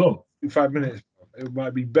end too long. 5 minutes. It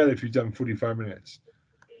might be better if you've done 45 minutes.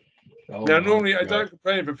 Now, normally I don't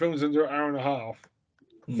complain for films under an hour and a half.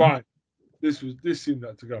 Fine. This seemed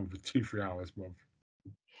like to go on for 2-3 hours, bro.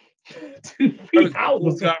 2-3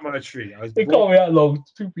 hours. That my tree. It can't be that long.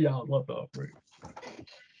 2-3 hours. What the frick?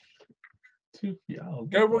 2-3 hours.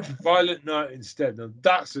 Go watch Violent Night instead. Now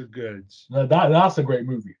that's a good. No, that's a great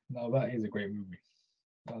movie. No, that is a great movie.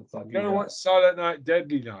 Go watch Silent Night,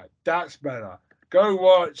 Deadly Night. That's better. Go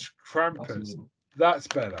watch Krampus. That's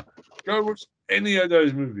better. Go watch any of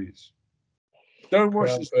those movies. Don't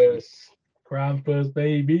watch Krampus,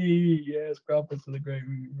 baby. Yes, Krampus is a great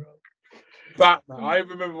movie, bro. Batman. I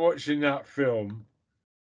remember watching that film,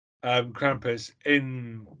 Krampus,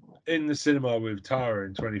 in the cinema with Tara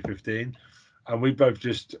in 2015, and we both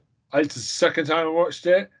just. It's the second time I watched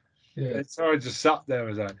it. Yeah. And so I just sat there and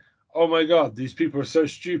was like, "Oh my god, these people are so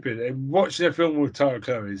stupid." And watching a film with Tara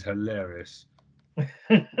Chloe is hilarious.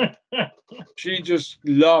 She just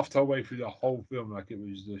laughed her way through the whole film like it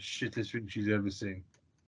was the shittest thing she's ever seen.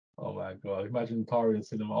 Oh my god! Imagine Tara in the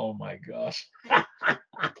cinema. Oh my gosh.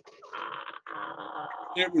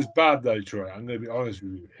 It was bad though, Troy. I'm going to be honest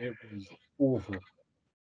with you. It was awful.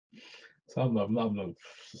 So I'm not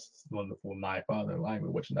Wonderful Knife. I don't know. I ain't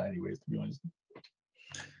been watching that anyways, to be honest.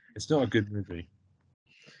 It's not a good movie.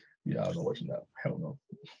 Yeah, I'm not watching that. Hell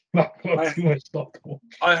no. Too much stuff to watch.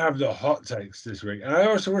 I have the hot takes this week. And I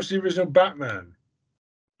also watched the original Batman.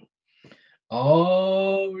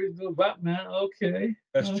 Oh, original Batman. Okay.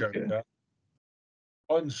 Best Joker.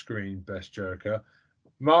 On screen, best Joker.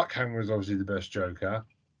 Mark Hamill is obviously the best Joker.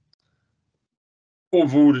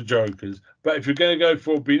 Of all the Jokers. But if you're going to go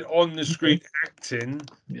for being on the screen acting,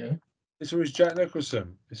 it's always Jack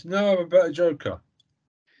Nicholson. It's no other better Joker.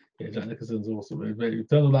 Yeah, Jack Nicholson's awesome. In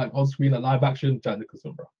terms of like on screen, like live action, Jack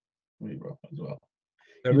Nicholson, bro. Me, bro, as well.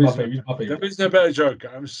 He's my favorite. There is no better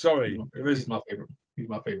Joker. I'm sorry. He's my favorite. He's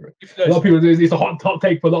my favorite. A lot of people, it's a hot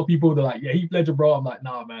take for a lot of people. They're like, yeah, Heath Ledger, bro. I'm like,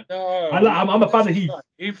 nah, man. No, I'm a fan of Heath.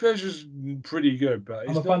 Heath Ledger's pretty good, but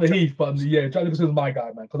I'm a fan of Heath. But yeah, Jack Nicholson's my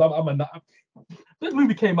guy, man. Because this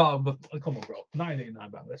movie came out. Come on, bro.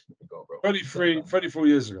 1989, man. Let's go, bro. 34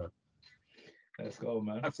 years ago. Let's go,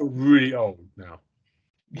 man. I feel really old now.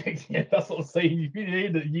 Yeah, that's what I'm saying. You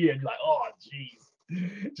hit the year, and you're like, oh,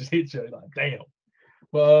 jeez, just hit you. Like, damn.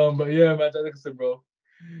 But yeah, man, Jack Nicholson, bro.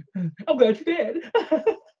 I'm glad you're dead.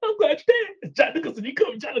 I'm glad you're dead. Jack Nicholson,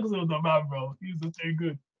 Jack Nicholson was the man, bro. He was just so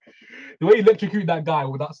good. The way he electrocuted that guy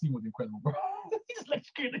with that scene was incredible, bro. He just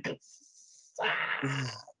electrocuted the guy.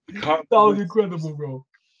 That was incredible, bro.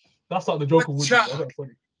 That's like the Joker would do. That's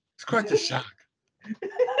funny. It's quite a shock.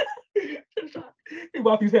 He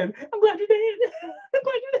wiped his head. I'm glad you're dead. I'm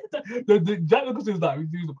glad you're dead. The Jack Nicholson's like,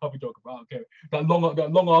 he's a puppy Joker, bro. I don't care. That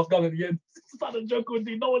long ass gun at the end. It's like a Joker would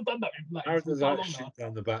do. No one's done that. Like, how does that shit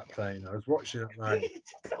down the back plane? I was watching it, man.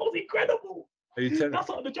 That was incredible. That's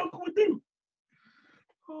what the Joker would do.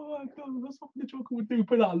 Oh my god, that's what the Joker would do.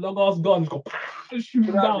 Put that long ass gun, go and shoot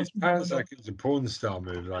him down. His pants like it was a porn star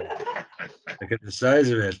move, like look at the size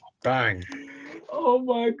of it. Bang. Oh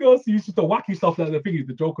my god! So it's just the wacky stuff. That the thing is,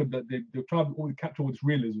 the Joker that they try to always capture all this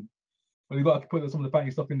realism, but you got to put some of the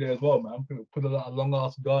funny stuff in there as well, man. Put a long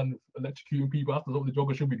ass gun, electrocuting people. That's what the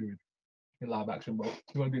Joker should be doing in live action, bro.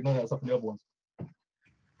 You want to do none of that stuff in the other ones.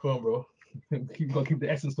 Come on, bro. You got to keep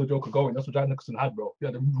the essence of the Joker going. That's what Jack Nicholson had, bro.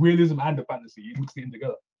 Yeah, the realism and the fantasy. He mixed it in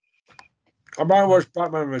together. I might watch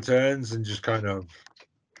Batman Returns and just kind of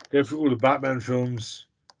go through all the Batman films,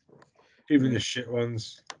 even the shit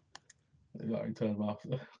ones. Like in terms of,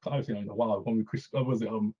 I don't know. Wow, was it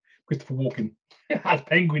Christopher Walken as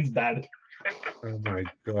Penguin's dad? Oh my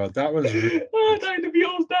god, that was really. Oh, no, the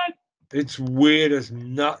Beatles dad. It's weird as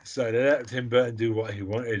nuts. Though. They let Tim Burton do what he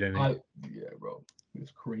wanted, and yeah, bro,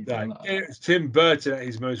 it's crazy. it's Tim Burton at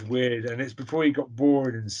his most weird, and it's before he got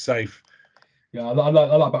bored and safe. Yeah, I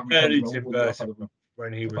like Batman. Early Tim Burton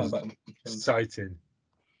when he was exciting.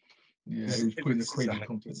 Yeah, he was putting the crazy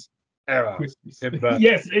content. Era. Tim Burton.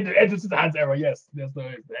 Yes, Edward Scissorhands era. Yes, there's the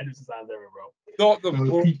Edward Scissorhands era, bro. Not the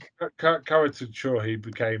caricature he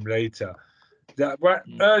became later. That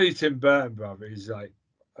early Tim Burton, brother, is like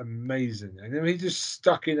amazing, and then he just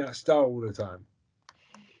stuck in that style all the time.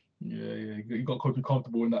 Yeah, he got to be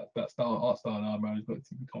comfortable in that style, art style now, man. He's got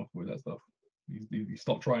to be comfortable with that stuff. He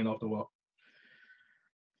stopped trying after a while.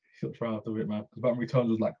 He stopped trying after it, man. Because Batman Returns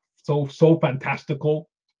was like so fantastical.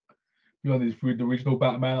 You know, the original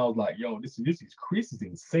Batman, I was like, yo, this is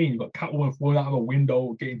insane. You got Catwoman falling out of a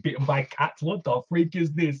window, getting bitten by cats. What the freak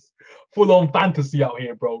is this? Full on fantasy out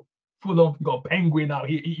here, bro. Full on, you got a penguin out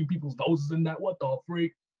here eating people's noses and that. What the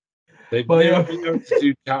freak? They've never been able to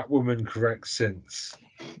do Catwoman correct since.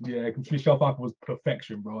 Yeah, Michelle Pfeiffer was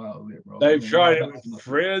perfection, bro. Out of it, bro. They've tried it with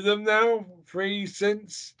 3 of them now. 3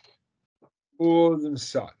 since. All of them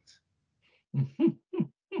sucked.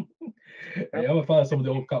 Hey, I haven't found some of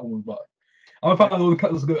the old Catwoman, but I haven't found all the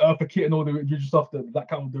Eartha Kitt and all the original stuff, that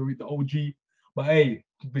Catwoman, the OG. But hey,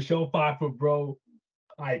 Michelle Pfeiffer, bro,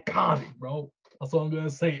 iconic, bro. That's what I'm gonna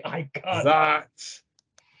say. Iconic. That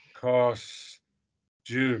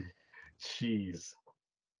costume. Jeez.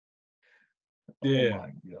 Yeah.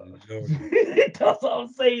 Oh my god. That's what I'm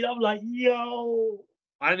saying. I'm like, yo.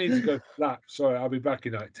 I need to go flap. Sorry, I'll be back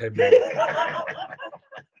in like 10 minutes.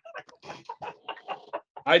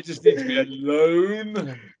 I just need to be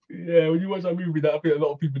alone. Yeah, when you watch that movie, I think a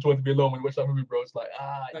lot of people try to be alone when you watch that movie, bro. It's like,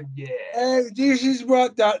 yeah. Oh, this is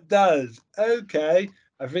what that does. Okay.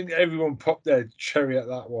 I think everyone popped their cherry at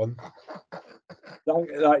that one.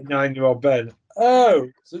 Like 9-year-old Ben. Oh,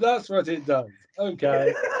 so that's what it does.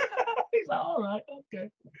 Okay. He's like, all right, okay.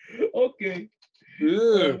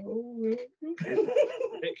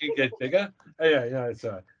 It can get bigger. Oh, yeah, it's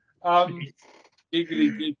all right.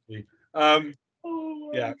 Giggly.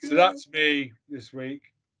 Yeah, so that's me this week.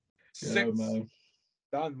 6 man.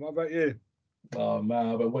 done. What about you? Oh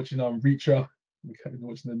man, but watching Reacher.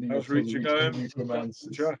 Watching the new Reacher, man.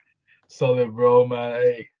 Solid, bro, man.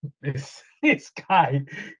 Hey, this guy,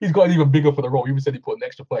 he's gotten even bigger for the role. He even said he put an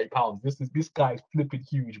extra 30 pounds. This guy is flipping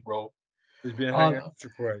huge, bro. He's been hanging out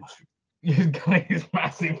Triple H. This guy is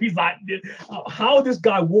massive. He's like, how this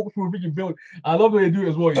guy walked through a freaking building. I love the way they do it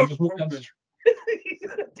as well. He just walked down the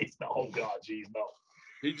street. Oh god, jeez, no.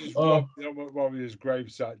 He just robbed his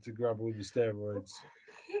gravesite to grab all the steroids.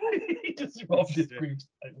 He just robbed his gravesite.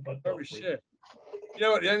 Oh shit! You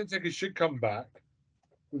know what? The Undertaker should come back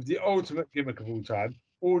with the ultimate gimmick of all time: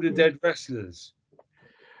 all the dead wrestlers.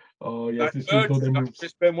 Oh yes, like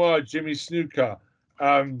Chris Benoit, Jimmy Snuka.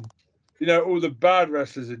 You know, all the bad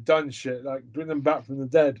wrestlers have done shit. Like bring them back from the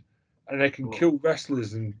dead, and they can kill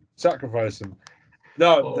wrestlers and sacrifice them.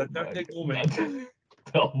 No, don't ignore me.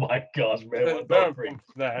 Oh my gosh, man!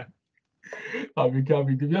 There. I mean, to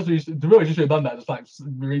be honest, you should have done that. Just like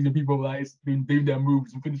raising people like it's been doing their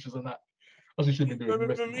moves and finishes and that. That's what you should have been doing.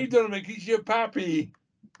 Remember me, Donovan? He's your pappy.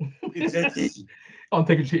 I'm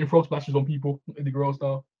taking shitting frog splashes on people in the girl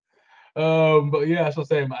style. But yeah, that's what I'm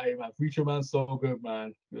saying, man. Preacher Man, so good,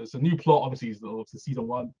 man. It's a new plot, obviously. It's season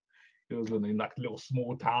 1. It was in like a little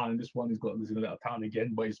small town. And this one, he's in a little town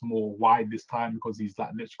again, but it's more wide this time because he's like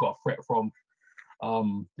literally got a threat from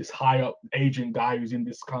this high up agent guy who's in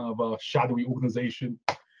this kind of shadowy organization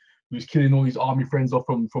who's killing all his army friends off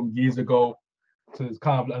from years ago. So it's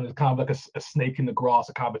kind of like a snake in the grass,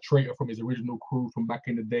 a kind of a traitor from his original crew from back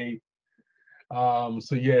in the day.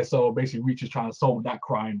 So basically Reach is trying to solve that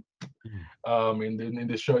crime in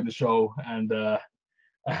the show, and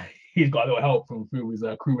he's got a little help from through his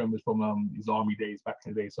crew members from his army days back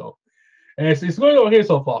in the day. So it's going on here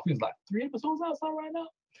so far. I think it's like 3 episodes outside right now,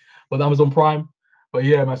 but Amazon Prime. But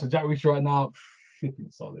yeah, man. So Jack Reacher right now,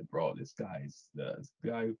 freaking solid, bro. This guy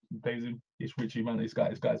who plays him. It's Richie, man. This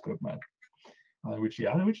guy's good, man. Alan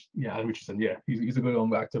Richardson. Yeah, he's a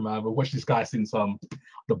good actor, man. But watch this guy since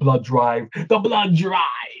The Blood Drive. The Blood Drive.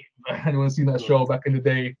 Anyone seen that show back in the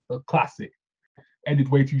day? A classic. Ended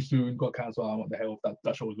way too soon. Got cancelled. What the hell?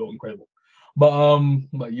 That show was incredible.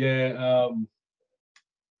 But yeah,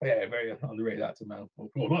 very underrated actor, man.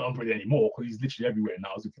 Well, not underrated anymore because he's literally everywhere now.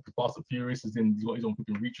 He's in Fast and Furious. He's got his own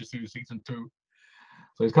flipping Reacher series, season 2.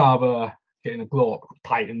 So he's kind of getting a glow up.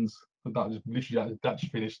 Titans. That just literally that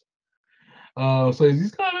just finished. So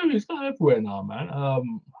he's kind of everywhere now, man.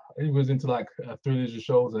 He was into like thrillers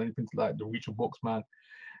shows and anything to like the Reacher books, man.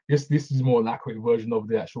 This is more an accurate version of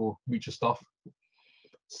the actual Reacher stuff.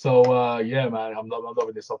 So yeah, man, I'm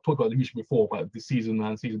loving this. I've talked about the Reacher before, but this season,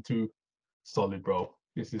 man, season 2, solid, bro.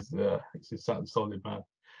 This is solid, man.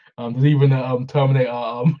 There's even a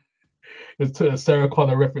Terminator. There's a Sarah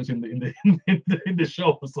Connor reference in the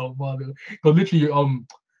show. So man, because literally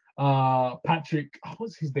Patrick,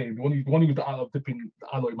 what's his name? The one who was the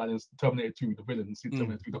alloy man in Terminator 2, the villain in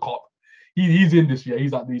Terminator 2, the cop. He's in this year.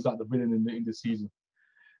 He's like the villain in this season.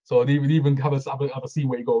 So they even have a scene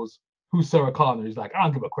where he goes, "Who's Sarah Connor?" He's like, "I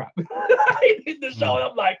don't give a crap." In the show,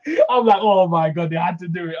 I'm like, oh my god, they had to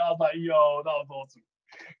do it. I was like, yo, that was awesome.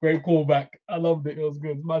 Great callback. I loved it. It was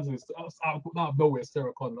good. Imagine out of nowhere,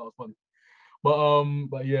 Sarah Connor. That was funny.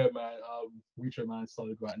 But yeah, man. Reacher, man, is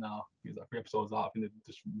solid right now. He's like 3 episodes out. I think they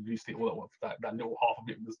just released it all at once. That little half of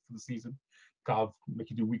it for the season. Kind of make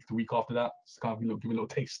you do week to week after that. Just kind of give a little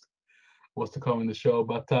taste what's to come in the show.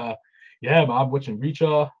 But yeah, man, I'm watching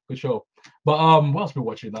Reacher. Good show. But what else been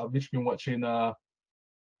watching? I've literally been watching. Oh,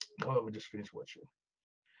 we just finished watching.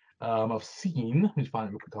 I've seen. Let me find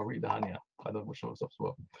it real quick. I'll read it down here. I don't watch some stuff as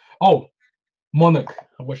well. Oh, Monarch.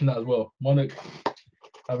 I'm watching that as well. Monarch.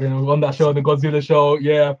 I've been on that show, the Godzilla show.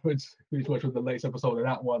 Yeah, finished watching the latest episode of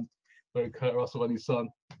that one, where Kurt Russell and his son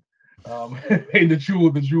in the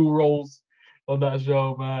jewel roles on that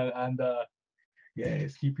show, man. And yeah,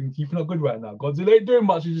 it's keeping up good right now. Godzilla ain't doing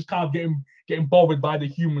much. He's just kind of getting bothered by the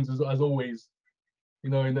humans as always. You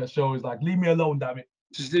know, in that show, he's like, "Leave me alone, damn it."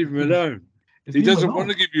 Just leave him alone. He doesn't want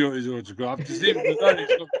to give you his autograph. Just leave him alone.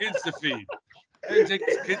 He's got kids to feed. Don't take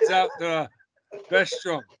his kids out to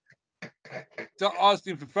restaurant. Stop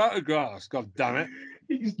asking for photographs. God damn it.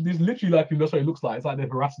 He's literally like, that's what he looks like. It's like they're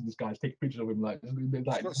harassing this guy, taking pictures of him. Like he's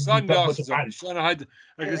got sunglasses on. He's trying to hide.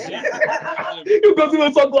 I can see. You've got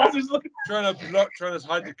the sunglasses. Trying to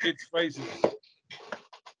hide the kids' faces.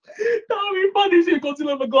 That'd be funny. So you got to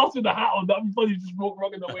have a glass with a hat on. That'd be funny. Just walk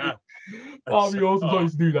running away. That'd be awesome.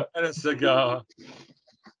 Always do that. And a cigar.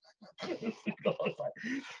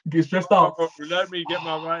 Get stressed out. Let me get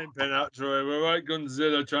my writing pen out, Troy. We're right,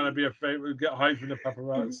 Godzilla trying to be a favorite. Get hype from the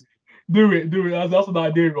paparazzi. Do it. That's an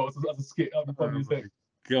idea, bro. As a skit. That'd be funny as heck.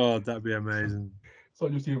 God, that'd be amazing. So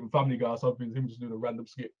you see him Family Guy or something, him just doing a random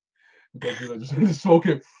skit. Godzilla just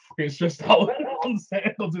smoking, getting stressed out on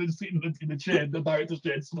set. Godzilla just sitting in the chair, the director's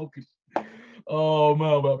chair, smoking. Oh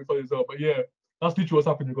man, that'd be funny as well. But yeah, that's literally what's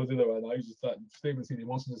happening to Godzilla right now. He's just like staying scene. He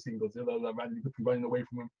wants to see Godzilla, like randomly running away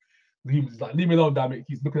from him. He's like, "Leave me alone, damn it."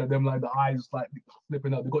 He's looking at them like the eyes like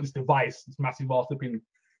flipping up. They've got this device, this massive ass flipping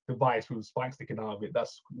device with a spike sticking out of it.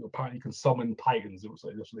 That's apparently can summon titans. That's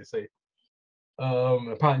what they say.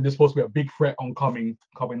 Apparently there's supposed to be a big threat coming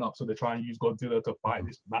up, so they're trying to use Godzilla to fight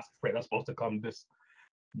this massive threat that's supposed to come. This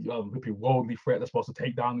worldly threat that's supposed to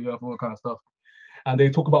take down the Earth, all that kind of stuff. And they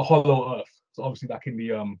talk about Hollow Earth. So obviously, like in the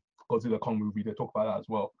Godzilla Kong movie, they talk about that as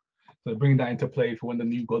well. So they're bringing that into play for when the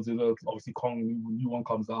new Godzilla, obviously Kong new one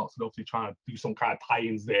comes out. So they're obviously trying to do some kind of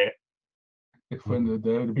tie-ins there. If when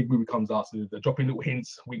the big movie comes out, so they're dropping little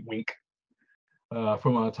hints, wink, wink,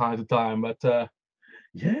 from time to time. But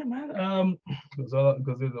yeah, man,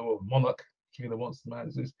 Godzilla Monarch, King of the Monsters, man.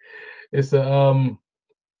 It's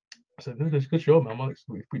a good show, man. Monarch's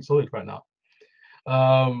pretty solid right now.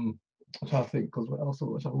 I'm trying to think because what else?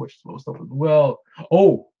 I've watched some stuff as well.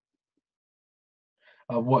 Oh,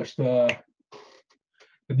 I've watched the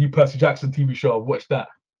new Percy Jackson TV show. I've watched that.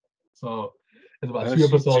 So there's about Percy 2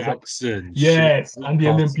 episodes. Jackson, yes, and the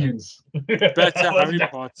Olympians. Better Harry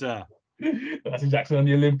Potter. Percy Jackson and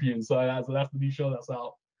the Olympians. So that's the new show that's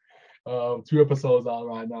out. 2 episodes out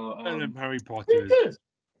right now. Harry Potter.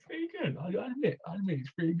 Pretty good. I admit,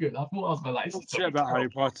 it's pretty good. I thought I was gonna like. Don't shit about Harry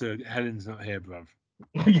Potter. Helen's not here, bruv.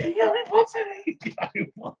 Yeah, Harry Potter.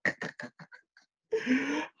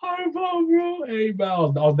 Harry Potter, bro. Hey, man, I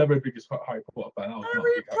was never the biggest Harry Potter fan.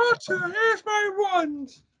 Harry Potter, here's my wand.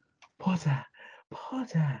 Potter.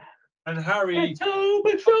 And Harry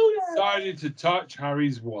decided to touch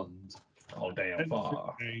Harry's wand. Oh, damn.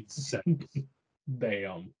 Made sense.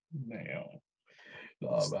 Damn.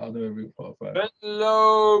 Oh, man, I never big Potter fan.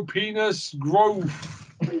 Hello, penis growth.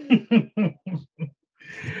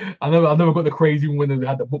 I never got the crazy when they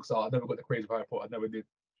had the books out. I never got the crazy Harry Potter. I never did.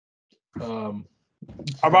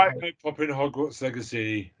 I might pop in Hogwarts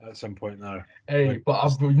Legacy at some point now. Hey,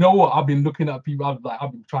 but you know what? I've been looking at people. I've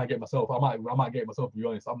been trying to get myself. I might get myself. To be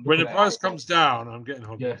honest, I'm when the at price comes down, I'm getting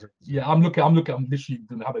Hogwarts. Yeah, yeah. I'm literally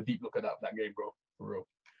gonna have a deep look at that game, bro, for real.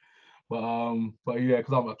 But yeah,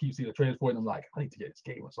 because I keep seeing the trailers for it. And I'm like, I need to get this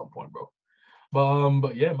game at some point, bro.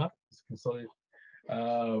 But yeah, man, it's solid.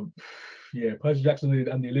 Yeah, Percy Jackson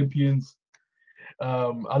and the Olympians.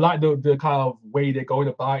 I like the kind of way they're going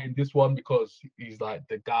about it in this one because he's like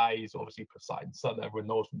the guy is obviously Poseidon's son that everyone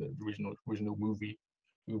knows from the original movies.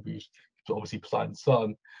 So obviously Poseidon's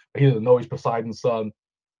son, but he doesn't know he's Poseidon's son.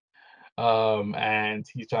 And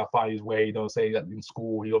he's trying to find his way. You know, say that in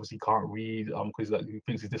school he obviously can't read because he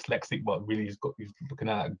thinks he's dyslexic, but really he's looking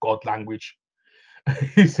at God language.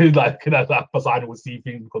 He's like that Poseidon would see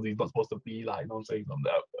things because he's not supposed to be like, you know what I'm saying,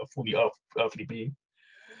 a fully earthly being.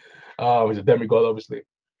 He's a demigod, obviously.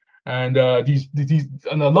 And these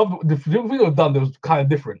and I love the video done. That was kind of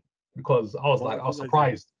different because I was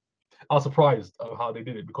surprised. I was surprised at how they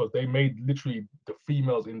did it because they made literally the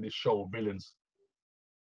females in this show villains.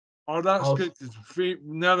 Oh, that's good.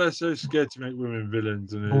 Now they're so scared to make women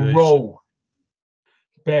villains, and bro,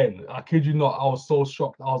 Ben, I kid you not, I was so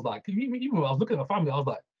shocked. I was like, even when I was looking at my family, I was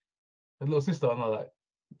like, the little sister, and I was like,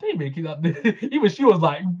 they making up. Even she was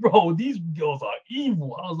like, bro, these girls are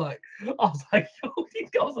evil. I was like, yo, these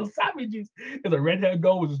girls are savages. There's a red-haired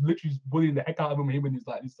girl was just literally bullying the heck out of him. Him and his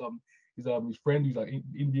friend, who's like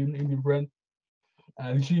Indian friend.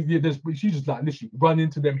 And she's just like literally run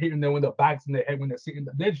into them, hitting them with the bags in their head when they're sitting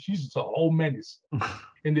there. She's just a whole menace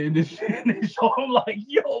in this show. I'm like,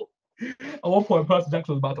 yo. At one point, Percy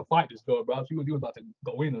Jackson was about to fight this girl, bro. He was about to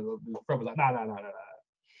go in, and his friend was like, nah.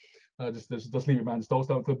 Just leave it, man. Just don't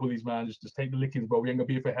stand for the bullies, man. Just take the lickings, bro. We ain't gonna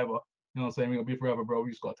be here forever. You know what I'm saying? We ain't gonna be forever, bro. We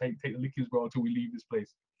just gotta take the lickings, bro, until we leave this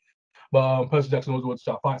place. But Percy Jackson always wants to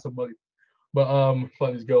try to fight somebody. But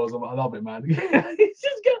fight these girls, I love it, man. It's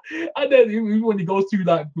just good. And then even when he goes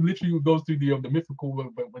to literally goes to the mythical, when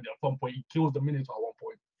at some point he kills the Minotaur at one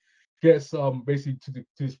point, gets basically to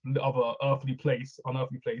this other unearthly place,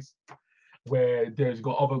 where there's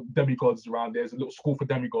got other demigods around. There's a little school for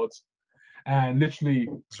demigods, and literally,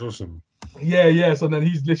 it's awesome. Yeah. So then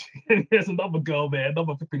he's literally there's another girl there,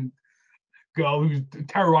 another flipping girl who's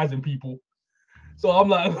terrorizing people. So I'm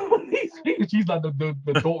like, she's like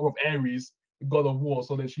the daughter of Ares, the god of war.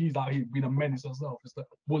 So then she's out here being a menace herself. It's like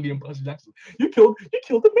William Percy Jackson. You killed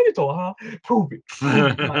the Minotaur, huh? Prove it.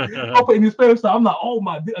 Like, I'll put in his face. I'm like, oh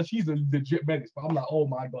my, she's a legit menace. But I'm like, oh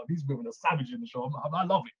my god, these women are savage in the show. I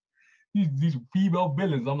love it. These female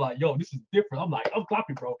villains. I'm like, yo, this is different. I'm like, I'm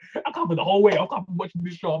clapping, bro. I'm clapping the whole way. I'm clapping watching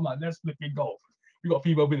this show. I'm like, let's flip it go. We got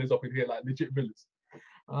female villains up in here, like legit villains.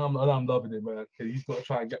 And I'm loving it, man. He's got to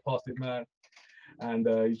try and get past it, man. And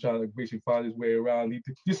he's trying to basically find his way around.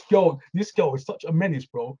 This girl is such a menace,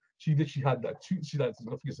 bro. She literally had like two. She like, I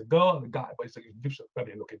think it's a girl and a guy, but it's like different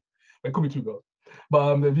feminine looking. But it could be two girls.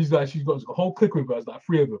 But she's got a whole clique with her. It's like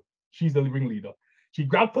three of them. She's the ringleader. She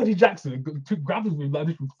grabbed Percy Jackson, grabbed him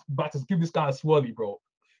like about to give this guy a swirly, bro.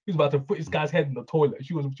 He was about to put this guy's head in the toilet.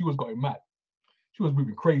 She was going mad. She was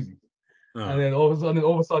moving crazy. Oh. And then all of a sudden,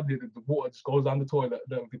 the water just goes down the toilet.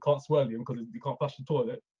 They can't swirl him because they can't flush the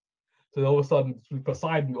toilet. So all of a sudden,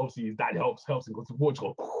 Poseidon, obviously his dad helps him because the water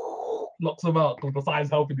goes, knocks him out because Poseidon's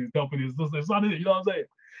helping his son, you know what I'm saying?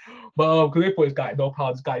 But because they thought this guy no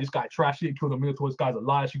power, this guy trash it, killed the Minotaur. This guy's a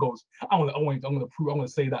liar. She goes, I'm gonna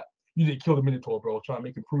say that you didn't kill the Minotaur, bro. Trying to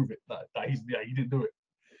make him prove it that he didn't do it.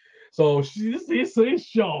 So it's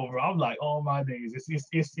show, bro. I'm like, oh my days,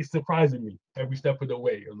 it's surprising me every step of the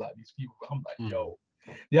way. Like these people, I'm like, yo,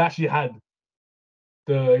 they actually had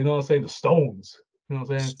the, you know what I'm saying, the stones. You know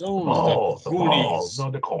what I'm saying? Stones,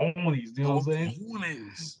 the cojones. You know what I'm saying?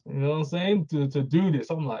 You know what I'm saying? To do this,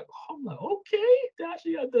 I'm like, okay, they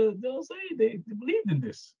actually had you know what I'm saying? They believed in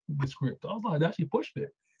this script. I was like, they actually pushed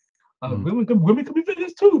it. Women can be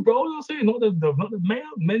villains too, bro. You know what I'm saying? Not the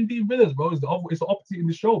men being villains, bro. It's the opposite in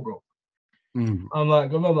the show, bro. I'm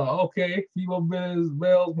like, okay, female villains,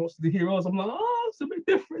 males, most of the heroes. I'm like, oh, it's a bit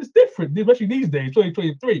different. It's different, especially these days,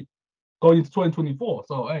 2023, going into 2024.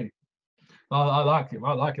 So hey, I like it.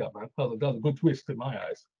 I like that, man. That was a good twist in my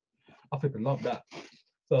eyes. I freaking love that.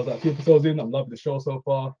 So I was like 2 episodes in. I'm loving the show so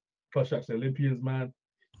far. Percy Jackson Olympians, man.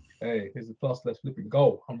 Hey, here's the plus. Let's flip and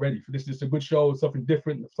go. I'm ready for this. This is a good show. Something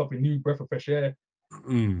different, something new, breath of fresh air.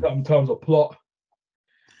 In terms of plot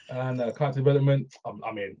and character development,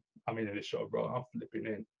 I'm in this show, bro. I'm flipping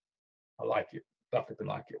in. I like it. I flipping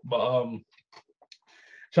like it. But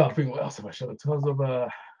trying to think what else have I shown in terms of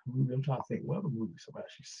I'm trying to think. What other movies have I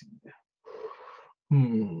actually seen?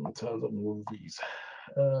 In terms of movies,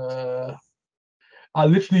 I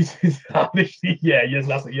literally,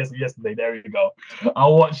 yesterday. There you go. I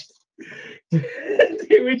watched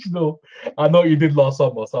the original. I know you did last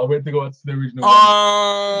summer, so I went to go and see the original.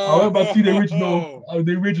 I went back to see the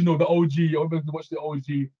original, the OG. I went back to watch the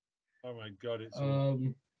OG. Oh my god, it's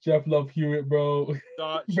Jeff Love Hewitt, bro.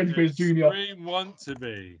 Freddie Prinze Jr. Extreme want to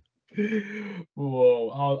be.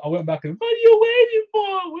 Whoa! I went back and what are you waiting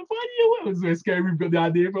for? What are you waiting for? Scary Movie got the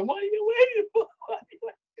idea, but what are you waiting for?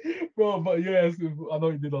 Bro, but yes, I know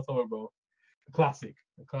you did that summer, bro. A classic.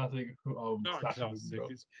 Not classic.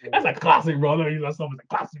 Movie, that's a classic, bro. I know you that song is a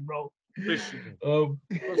classic, bro. Fisherman.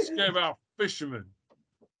 What's scary about Fisherman?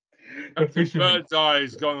 Captain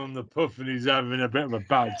Birdseye's gone on the puff and he's having a bit of a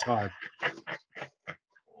bad time.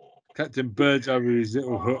 Captain Birdseye with his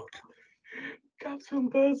little hook. Captain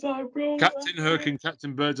Birdseye, bro. Captain Hook and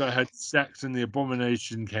Captain Birdseye had sex and the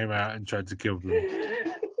Abomination came out and tried to kill them.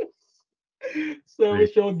 Sarah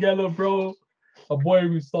Michelle Gellar, bro. A boy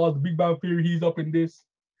who stars the Big Bang Theory, he's up in this.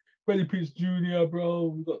 Freddie Prinze Jr.,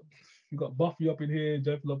 bro. We got Buffy up in here.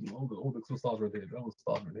 Jeff Love, all the stars right there. All the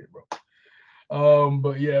stars right there, bro.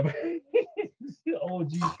 But yeah,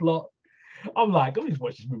 OG plot. I'm like, let me just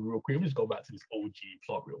watch this movie real quick. Let me just go back to this OG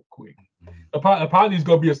plot real quick. Apparently, it's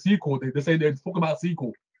gonna be a sequel. They say they're talking about a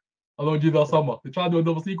sequel. I don't do that summer. They're trying to do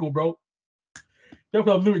another sequel, bro. Jeff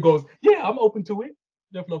Love Louis goes, yeah, I'm open to it.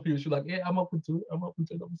 Jeff Love Hewitt, she's like, yeah, I'm open to it. I'm open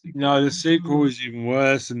to another sequel. No, the sequel is even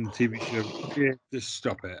worse than the TV show. Yeah, just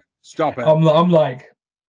stop it. Stop it. I'm like,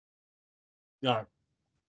 no.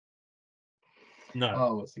 I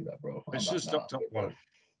will see that, bro. It's just stopped up one.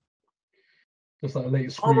 Just like the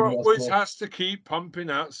latest Scream. Always has to keep pumping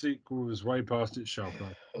out sequels way past its shelf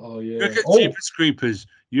life. Oh yeah. Look at Jeepers Creepers.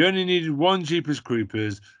 You only needed one Jeepers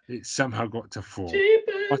Creepers. It somehow got to 4.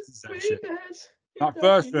 What is that shit? That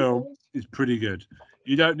first film is pretty good.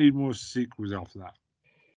 You don't need more sequels after that.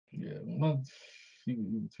 Yeah,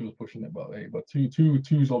 two was pushing it, but two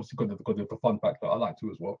is obviously because of the fun factor. I like 2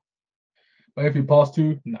 as well. But if you pass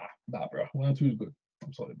 2, nah, bro. 1 and 2 is good.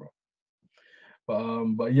 I'm sorry, bro.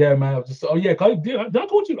 But yeah, man. I was just did I talk to you? I didn't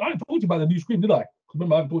talk to you about the new Scream, did I?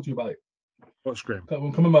 Remember, I haven't talked to you about it. What Scream?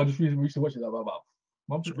 Remember, I just recently watched it about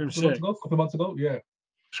a couple months ago. Yeah.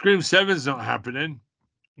 Scream 7's not happening.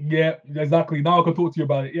 Yeah, exactly. Now I can talk to you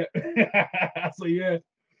about it. Yeah. So yeah,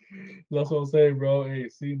 that's what I'm saying, bro. Hey,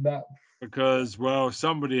 seen that? Because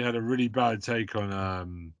somebody had a really bad take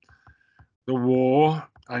on the war,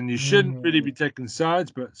 and you shouldn't really be taking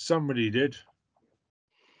sides, but somebody did.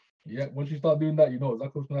 Yeah, once you start doing that, you know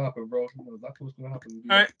exactly what's gonna happen, bro. You know exactly what's gonna happen.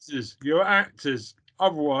 Actors, you're actors.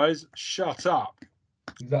 Otherwise, shut up.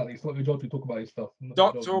 Exactly. It's not your job to talk about your stuff.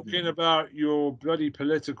 Stop talking about your bloody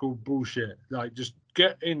political bullshit. Like, just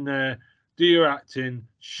get in there, do your acting,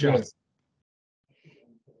 shut up.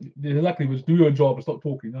 Exactly, just do your job and stop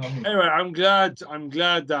talking. You know what I mean? Anyway, I'm glad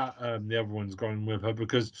that the other one's gone with her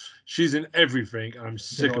because she's in everything, and I'm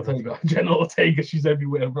sick of her. Jenna Ortega, she's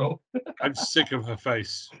everywhere, bro. I'm sick of her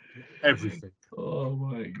face. Everything. Oh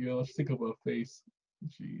my god, sick of her face.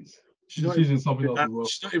 Jeez. She's in something else as well.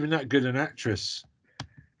 She's not even that good an actress.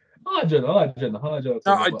 I like Jenna.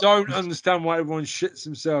 No, I don't understand why everyone shits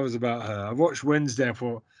themselves about her. I watched Wednesday and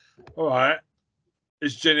thought, all right,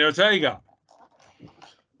 it's Jenny Ortega.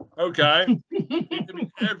 Okay. You're going to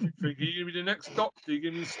be everything. You're going to be the next Doctor. You're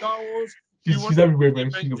going to be Star Wars. She's everywhere,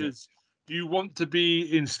 man. Do you want to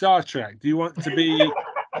be in Star Trek? Do you want to be...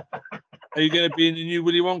 Are you going to be in the new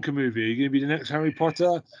Willy Wonka movie? Are you going to be the next Harry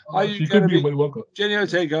Potter? Are you going to be Willy Wonka? Jenny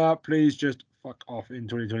Ortega, please just fuck off in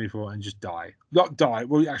 2024 and just die. Not die.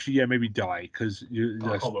 Well, actually, yeah, maybe die because you.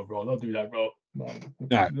 Come on, bro. Don't do that, bro. No,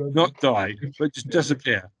 not die, but just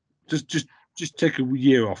disappear. Just take a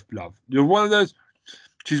year off, love. You're one of those.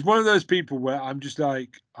 She's one of those people where I'm just like,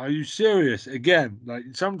 are you serious? Again, like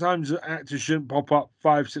sometimes actors shouldn't pop up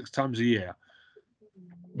 5-6 times a year.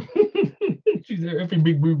 She's in every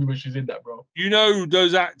big movie when she's in that, bro. You know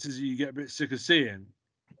those actors that you get a bit sick of seeing.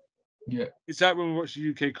 Yeah, it's like when we watch the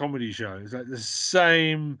UK comedy show. It's like the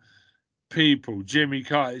same people. Jimmy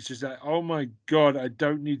Carr. It's just like, oh my god, I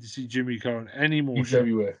don't need to see Jimmy Carr anymore. He's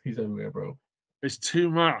everywhere. He's everywhere, bro. It's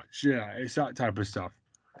too much. Yeah, it's that type of stuff.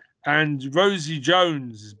 And Rosie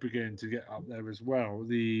Jones is beginning to get up there as well.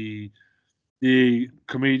 The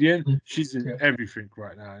comedian. She's in everything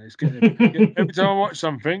right now. It's getting every time I watch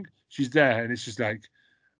something, she's there, and it's just like,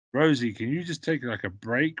 Rosie, can you just take like a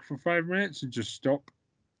break for 5 minutes and just stop?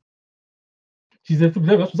 That's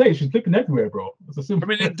what I'm saying. She's flipping everywhere, bro. I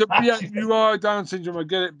mean, yeah, you are Down syndrome. I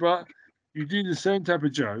get it, but you do the same type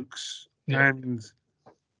of jokes, and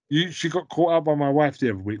She got caught out by my wife the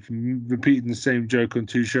other week for repeating the same joke on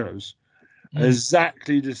 2 shows.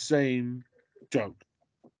 Exactly the same joke,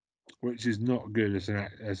 which is not good as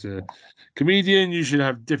a comedian. You should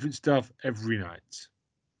have different stuff every night.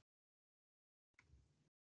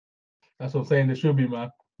 That's what I'm saying. There should be,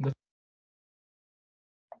 man. They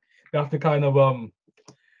have to kind of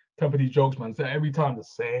temper these jokes, man. So every time the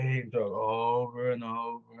same joke over and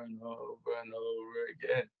over and over and over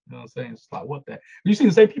again. You know what I'm saying? It's like, what the? You see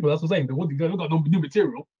the same people. That's what I'm saying. They got no new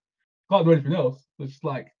material. Can't do anything else. It's just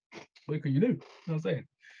like, what can you do? You know what I'm saying?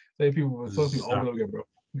 Same people over and over again, bro.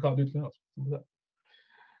 You can't do anything else.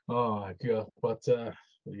 Oh my god. But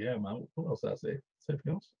yeah, man. What else did I say?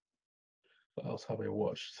 Anything else? What else have I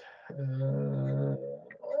watched?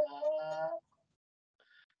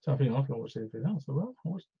 So I think I can watch anything else. Have I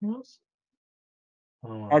watched anything else?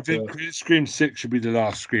 Oh, I think Scream 6 should be the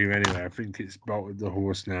last Scream anyway. I think it's bolted the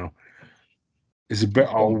horse now. It's a bit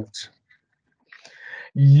old.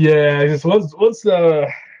 Yeah, just once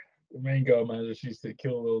the main girl manager, she used to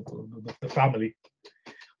kill the family.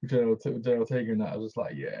 General Taker and that, I was just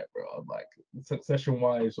like, yeah, bro. I'm like, succession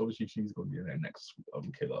wise, obviously she's gonna be in their next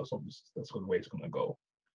killer, so that's the way it's gonna go.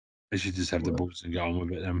 They should just have the balls and get on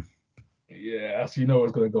with it then. Yeah, as you know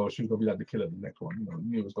it's gonna go. She's gonna be like the killer the next one. You know,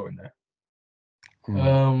 knew it was going there.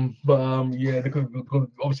 Yeah, they're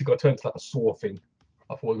obviously gonna turn to like a Saw thing.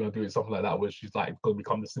 I thought we were gonna do something like that, where she's like gonna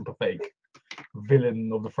become the sympathetic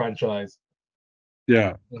villain of the franchise.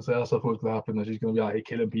 Yeah. And so that's what I thought was gonna happen. That she's gonna be like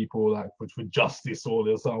killing people like for justice or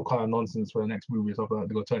there's some kind of nonsense for the next movie or something. Like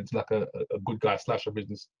they're gonna turn into like a good guy slasher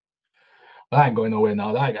business. That ain't going nowhere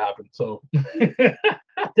now. That ain't gonna happen. So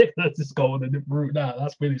I think let's just go on a different route now.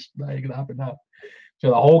 That's finished. That ain't gonna happen now. She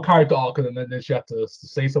had a whole character arc, and then she had to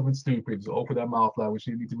say something stupid, so open her mouth like when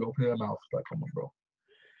she need to be opening her mouth. Like, come on, bro.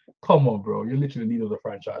 Come on, bro. You're literally the leader of the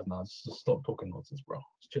franchise now. Just stop talking nonsense, bro.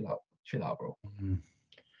 Just chill out. Chill out, bro. You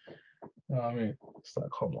know what I mean? It's like,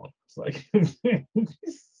 come on. It's like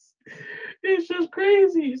it's just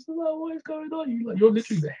crazy. It's like, what is going on? You're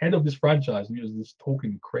literally the head of this franchise, and you're just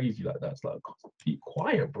talking crazy like that. It's like, be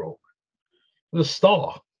quiet, bro. The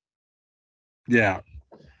star. Yeah.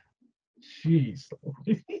 Jeez.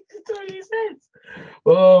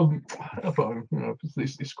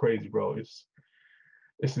 It's crazy, bro.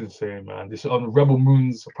 It's insane, man. This on Rebel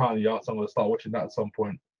Moons apparently out. So I'm gonna start watching that at some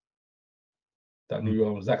point. That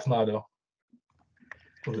new Zack Snyder.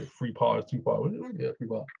 Was it 3 parts, 2 parts? Yeah, 3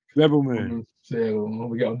 parts. Rebel Moon. So yeah,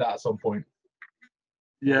 we'll get on that at some point.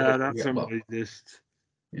 Yeah, that's on my list.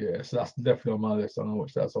 Yeah, so that's definitely on my list. I'm gonna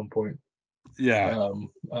watch that at some point. Yeah.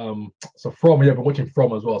 So From, yeah, I've been watching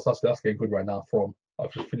From as well. So that's getting good right now. From,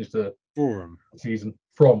 I've just finished the season.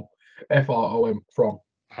 From, FROM. From.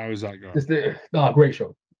 How is that going? Great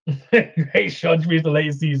show. Great show. Just finished the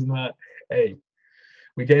latest season, man. Hey,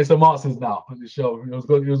 we're getting some answers now on the show. It was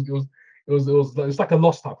good. It's like a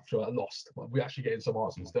Lost type of show, like Lost, but we're actually getting some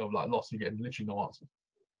answers instead of like Lost. You're getting literally no answers.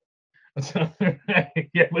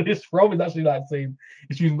 Yeah, but this From is actually like saying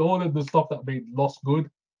it's using all of the stuff that made Lost good.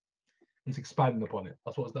 It's expanding upon it.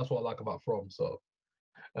 That's what I like about From. So,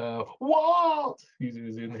 what? He's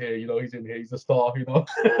in here. You know, he's in here. He's a star. You know,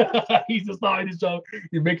 he's the star in the show.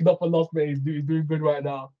 He's making up for Lost, man. He's doing good right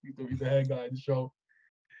now. He's the head guy in the show.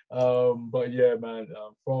 But yeah, man,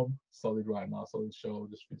 From solid right now. Solid show.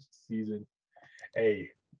 This season.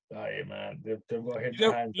 Hey, man, they've got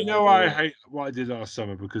him. You know, I hate what I did last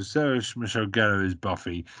summer because Sarah Michelle Gellar is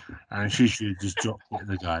Buffy, and she should have just dropped it in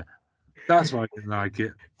the guy. That's why I didn't like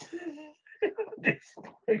it.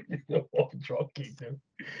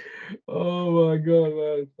 Oh my god,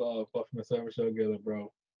 man! Oh, fuck my Sarah Michelle Gellar,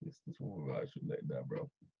 bro. This woman, I should let that, bro.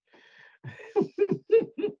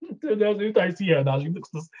 Every time I see her now,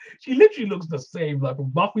 she literally looks the same, like from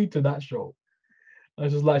Buffy to that show. I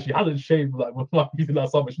was just like, she hasn't shaved like when Buffy did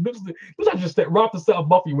last summer. She looks like she just stepped right off the set of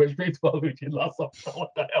Buffy, went straight to Buffy did last summer.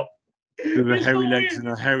 What the hell? With the hairy legs and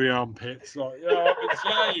the hairy armpits, like, yeah, I've been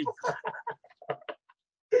shaved.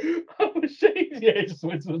 I'm ashamed. Yeah, just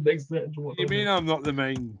went to the next set. You mean I'm not the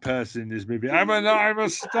main person in this movie? I'm a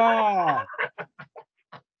star.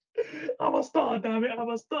 I'm a star, damn it! I'm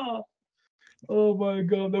a star. Oh my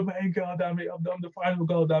god, the main girl, damn it! I'm the final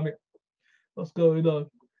girl, damn it! What's going on?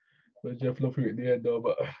 But Jeff Love Hewitt at the end,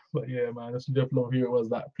 though. But yeah, man, that's Jeff Love Hewitt was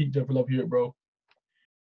that peak Jeff Love Hewitt, bro.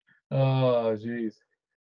 Oh, jeez,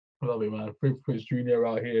 I love it, man. Prince Jr.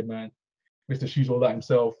 out here, man. Mr. She's All That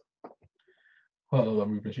himself. I love that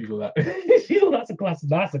movie. She's All That. She's All That's a classic.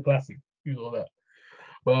 That's a classic. She's All That.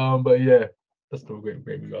 But yeah, that's still a great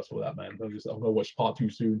movie. I saw that, man. I'm gonna watch part 2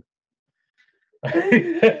 soon.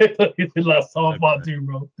 He did last summer part 2,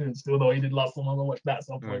 bro. Still though, he did last summer. I'm gonna watch that at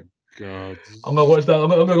some point. God. I'm gonna watch that. I'm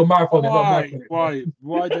gonna go marathon it.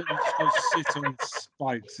 Why don't you just go sit on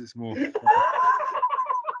spikes? It's more fun.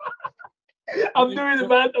 I'm doing it,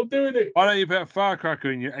 man. I'm doing it. Why don't you put a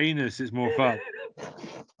firecracker in your anus? It's more fun.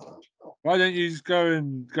 Why don't you just go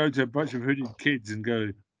to a bunch of hooded kids and go,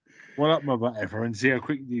 "What up, my whatever," and see how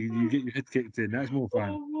quick you get your head kicked in? That's more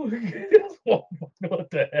fun. Oh my God. What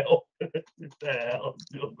the hell? What the hell?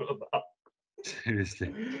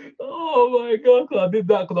 Seriously. Oh my God! Cause I did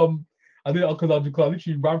that because I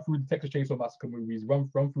literally ran through the Texas Chainsaw Massacre movies, run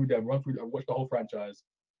through them, watch the whole franchise,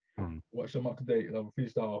 watch them up to date, and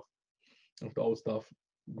finished off with the old stuff.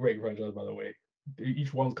 Great franchise, by the way.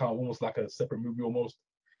 Each one's kind of almost like a separate movie, almost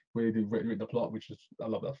where they written the plot, which is I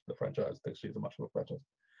love that the franchise. Texas Chainsaw Massacre franchise.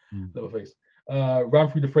 Leatherface.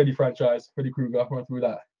 Ran through the Freddy franchise, Freddy Krueger. Ran through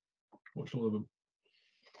that. Watched all of them.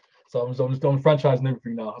 So I'm just doing franchise and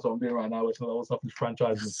everything now. That's what I'm doing right now. Watching all the stuff is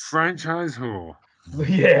franchising. Franchise whore.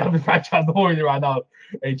 Yeah, I'm in franchise whoring right now.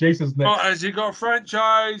 Hey, Jason's next. Oh, has he got a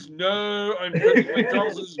franchise? No, I'm putting my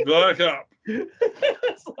trousers back up.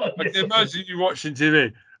 I can imagine you watching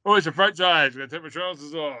TV. Oh, it's a franchise. I'm going to take my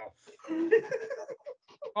trousers off.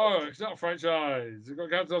 Oh, it's not a franchise. I've got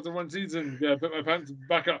cancelled after one season. Yeah, put my pants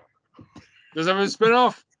back up. Does it have a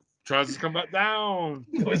spin-off? Trousers come back down.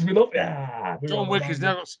 No, it's been up. Yeah. John Wick has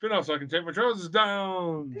now got spin-off, so I can take my trousers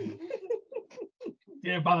down.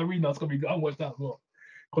 Yeah, Ballerina's gonna be good. I watched that as well.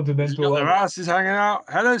 Got Continental. their asses hanging out.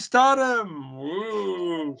 Hello, Stardom.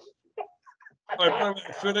 Woo. I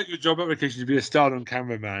feel like your job application to be a Stardom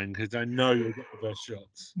cameraman because I know you'll get the best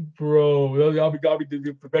shots. Bro, I'll be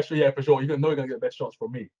the best shot. Yeah, for sure. You're gonna get the best shots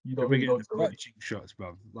from me. You don't get know the butt cheek shots,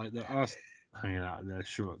 bro. Like the ass hanging out of their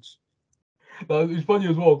shorts. It's funny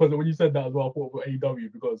as well because when you said that as well, I thought about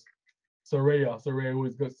AEW because Saraya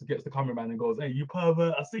always gets the cameraman and goes, "Hey, you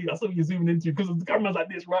pervert! I see what you're zooming into because the camera's like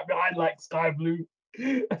this right behind like sky blue."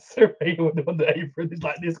 And Saraya on the apron is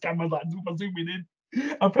like this. Camera's like zooming in.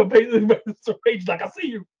 I'm Saraya's like, I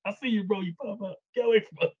see you, bro. You pervert! Get away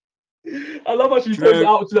from her. I love how she points it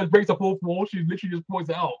out. She like breaks the fourth wall. She literally just points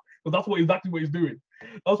it out because that's exactly what he's doing.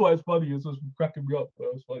 That's why it's funny. It's just cracking me up.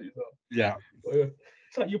 It's funny as hell. Yeah.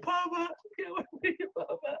 It's like, you pervert. Get away from me, you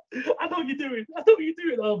pervert. I know what you're doing.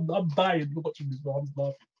 I'm dying watching this, bro. I'm just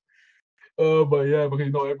laughing. But yeah, because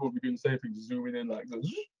you know everyone will be doing the same thing, zooming in like this.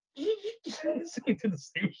 To the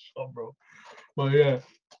same shot, bro. But yeah,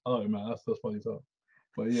 oh man, that's funny stuff.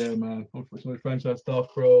 But yeah, man, unfortunately, franchise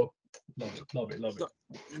stuff, bro. Love it.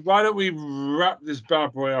 Why don't we wrap this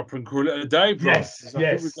bad boy up and call it a day, bro? Yes. I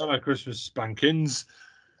think we've done our Christmas spankings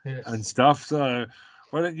and stuff. So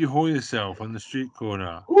why don't you haul yourself on the street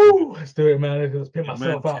corner? Woo, let's do it, man. Let's pick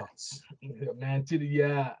myself out. Man,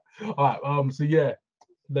 yeah. All right. So yeah,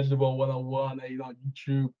 Legendable 101. You know, on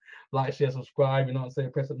YouTube, like, share, subscribe. You know what I'm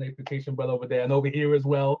saying? Press the notification bell over there and over here as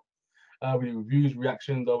well. We do reviews,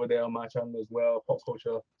 reactions over there on my channel as well, pop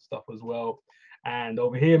culture stuff as well. And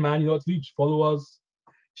over here, man, you know what to do. Just follow us,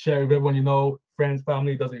 share with everyone you know, friends,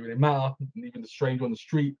 family. Doesn't really matter. Even the stranger on the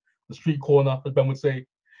street corner, as Ben would say.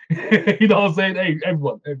 You know what I'm saying? Hey,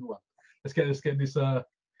 everyone. Let's get this stuff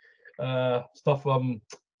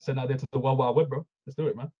sent out there to the World Wide Web, bro. Let's do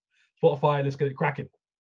it, man. Spotify, let's get it cracking.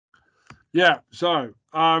 Yeah, so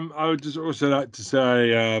I would just also like to say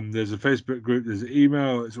there's a Facebook group, there's an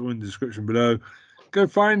email, it's all in the description below. Go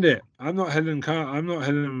find it. I'm not Helen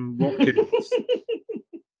Watkins.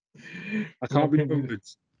 I can't be bothered.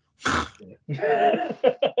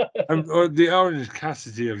 I'm the Orange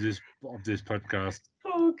Cassidy of this podcast.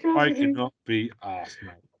 Oh, God. I cannot be asked,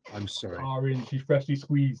 man. I'm sorry. Orange, she's freshly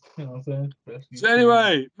squeezed. You know what I'm saying? So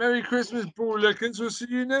anyway, Merry Christmas, ball lickers. We'll see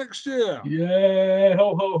you next year. Yeah,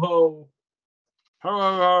 ho ho ho. Ho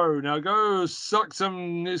ho ho. Now go suck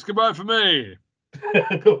some. It's goodbye for me.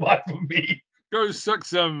 Goodbye for me. Go suck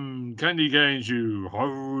some candy canes, you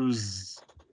hoes.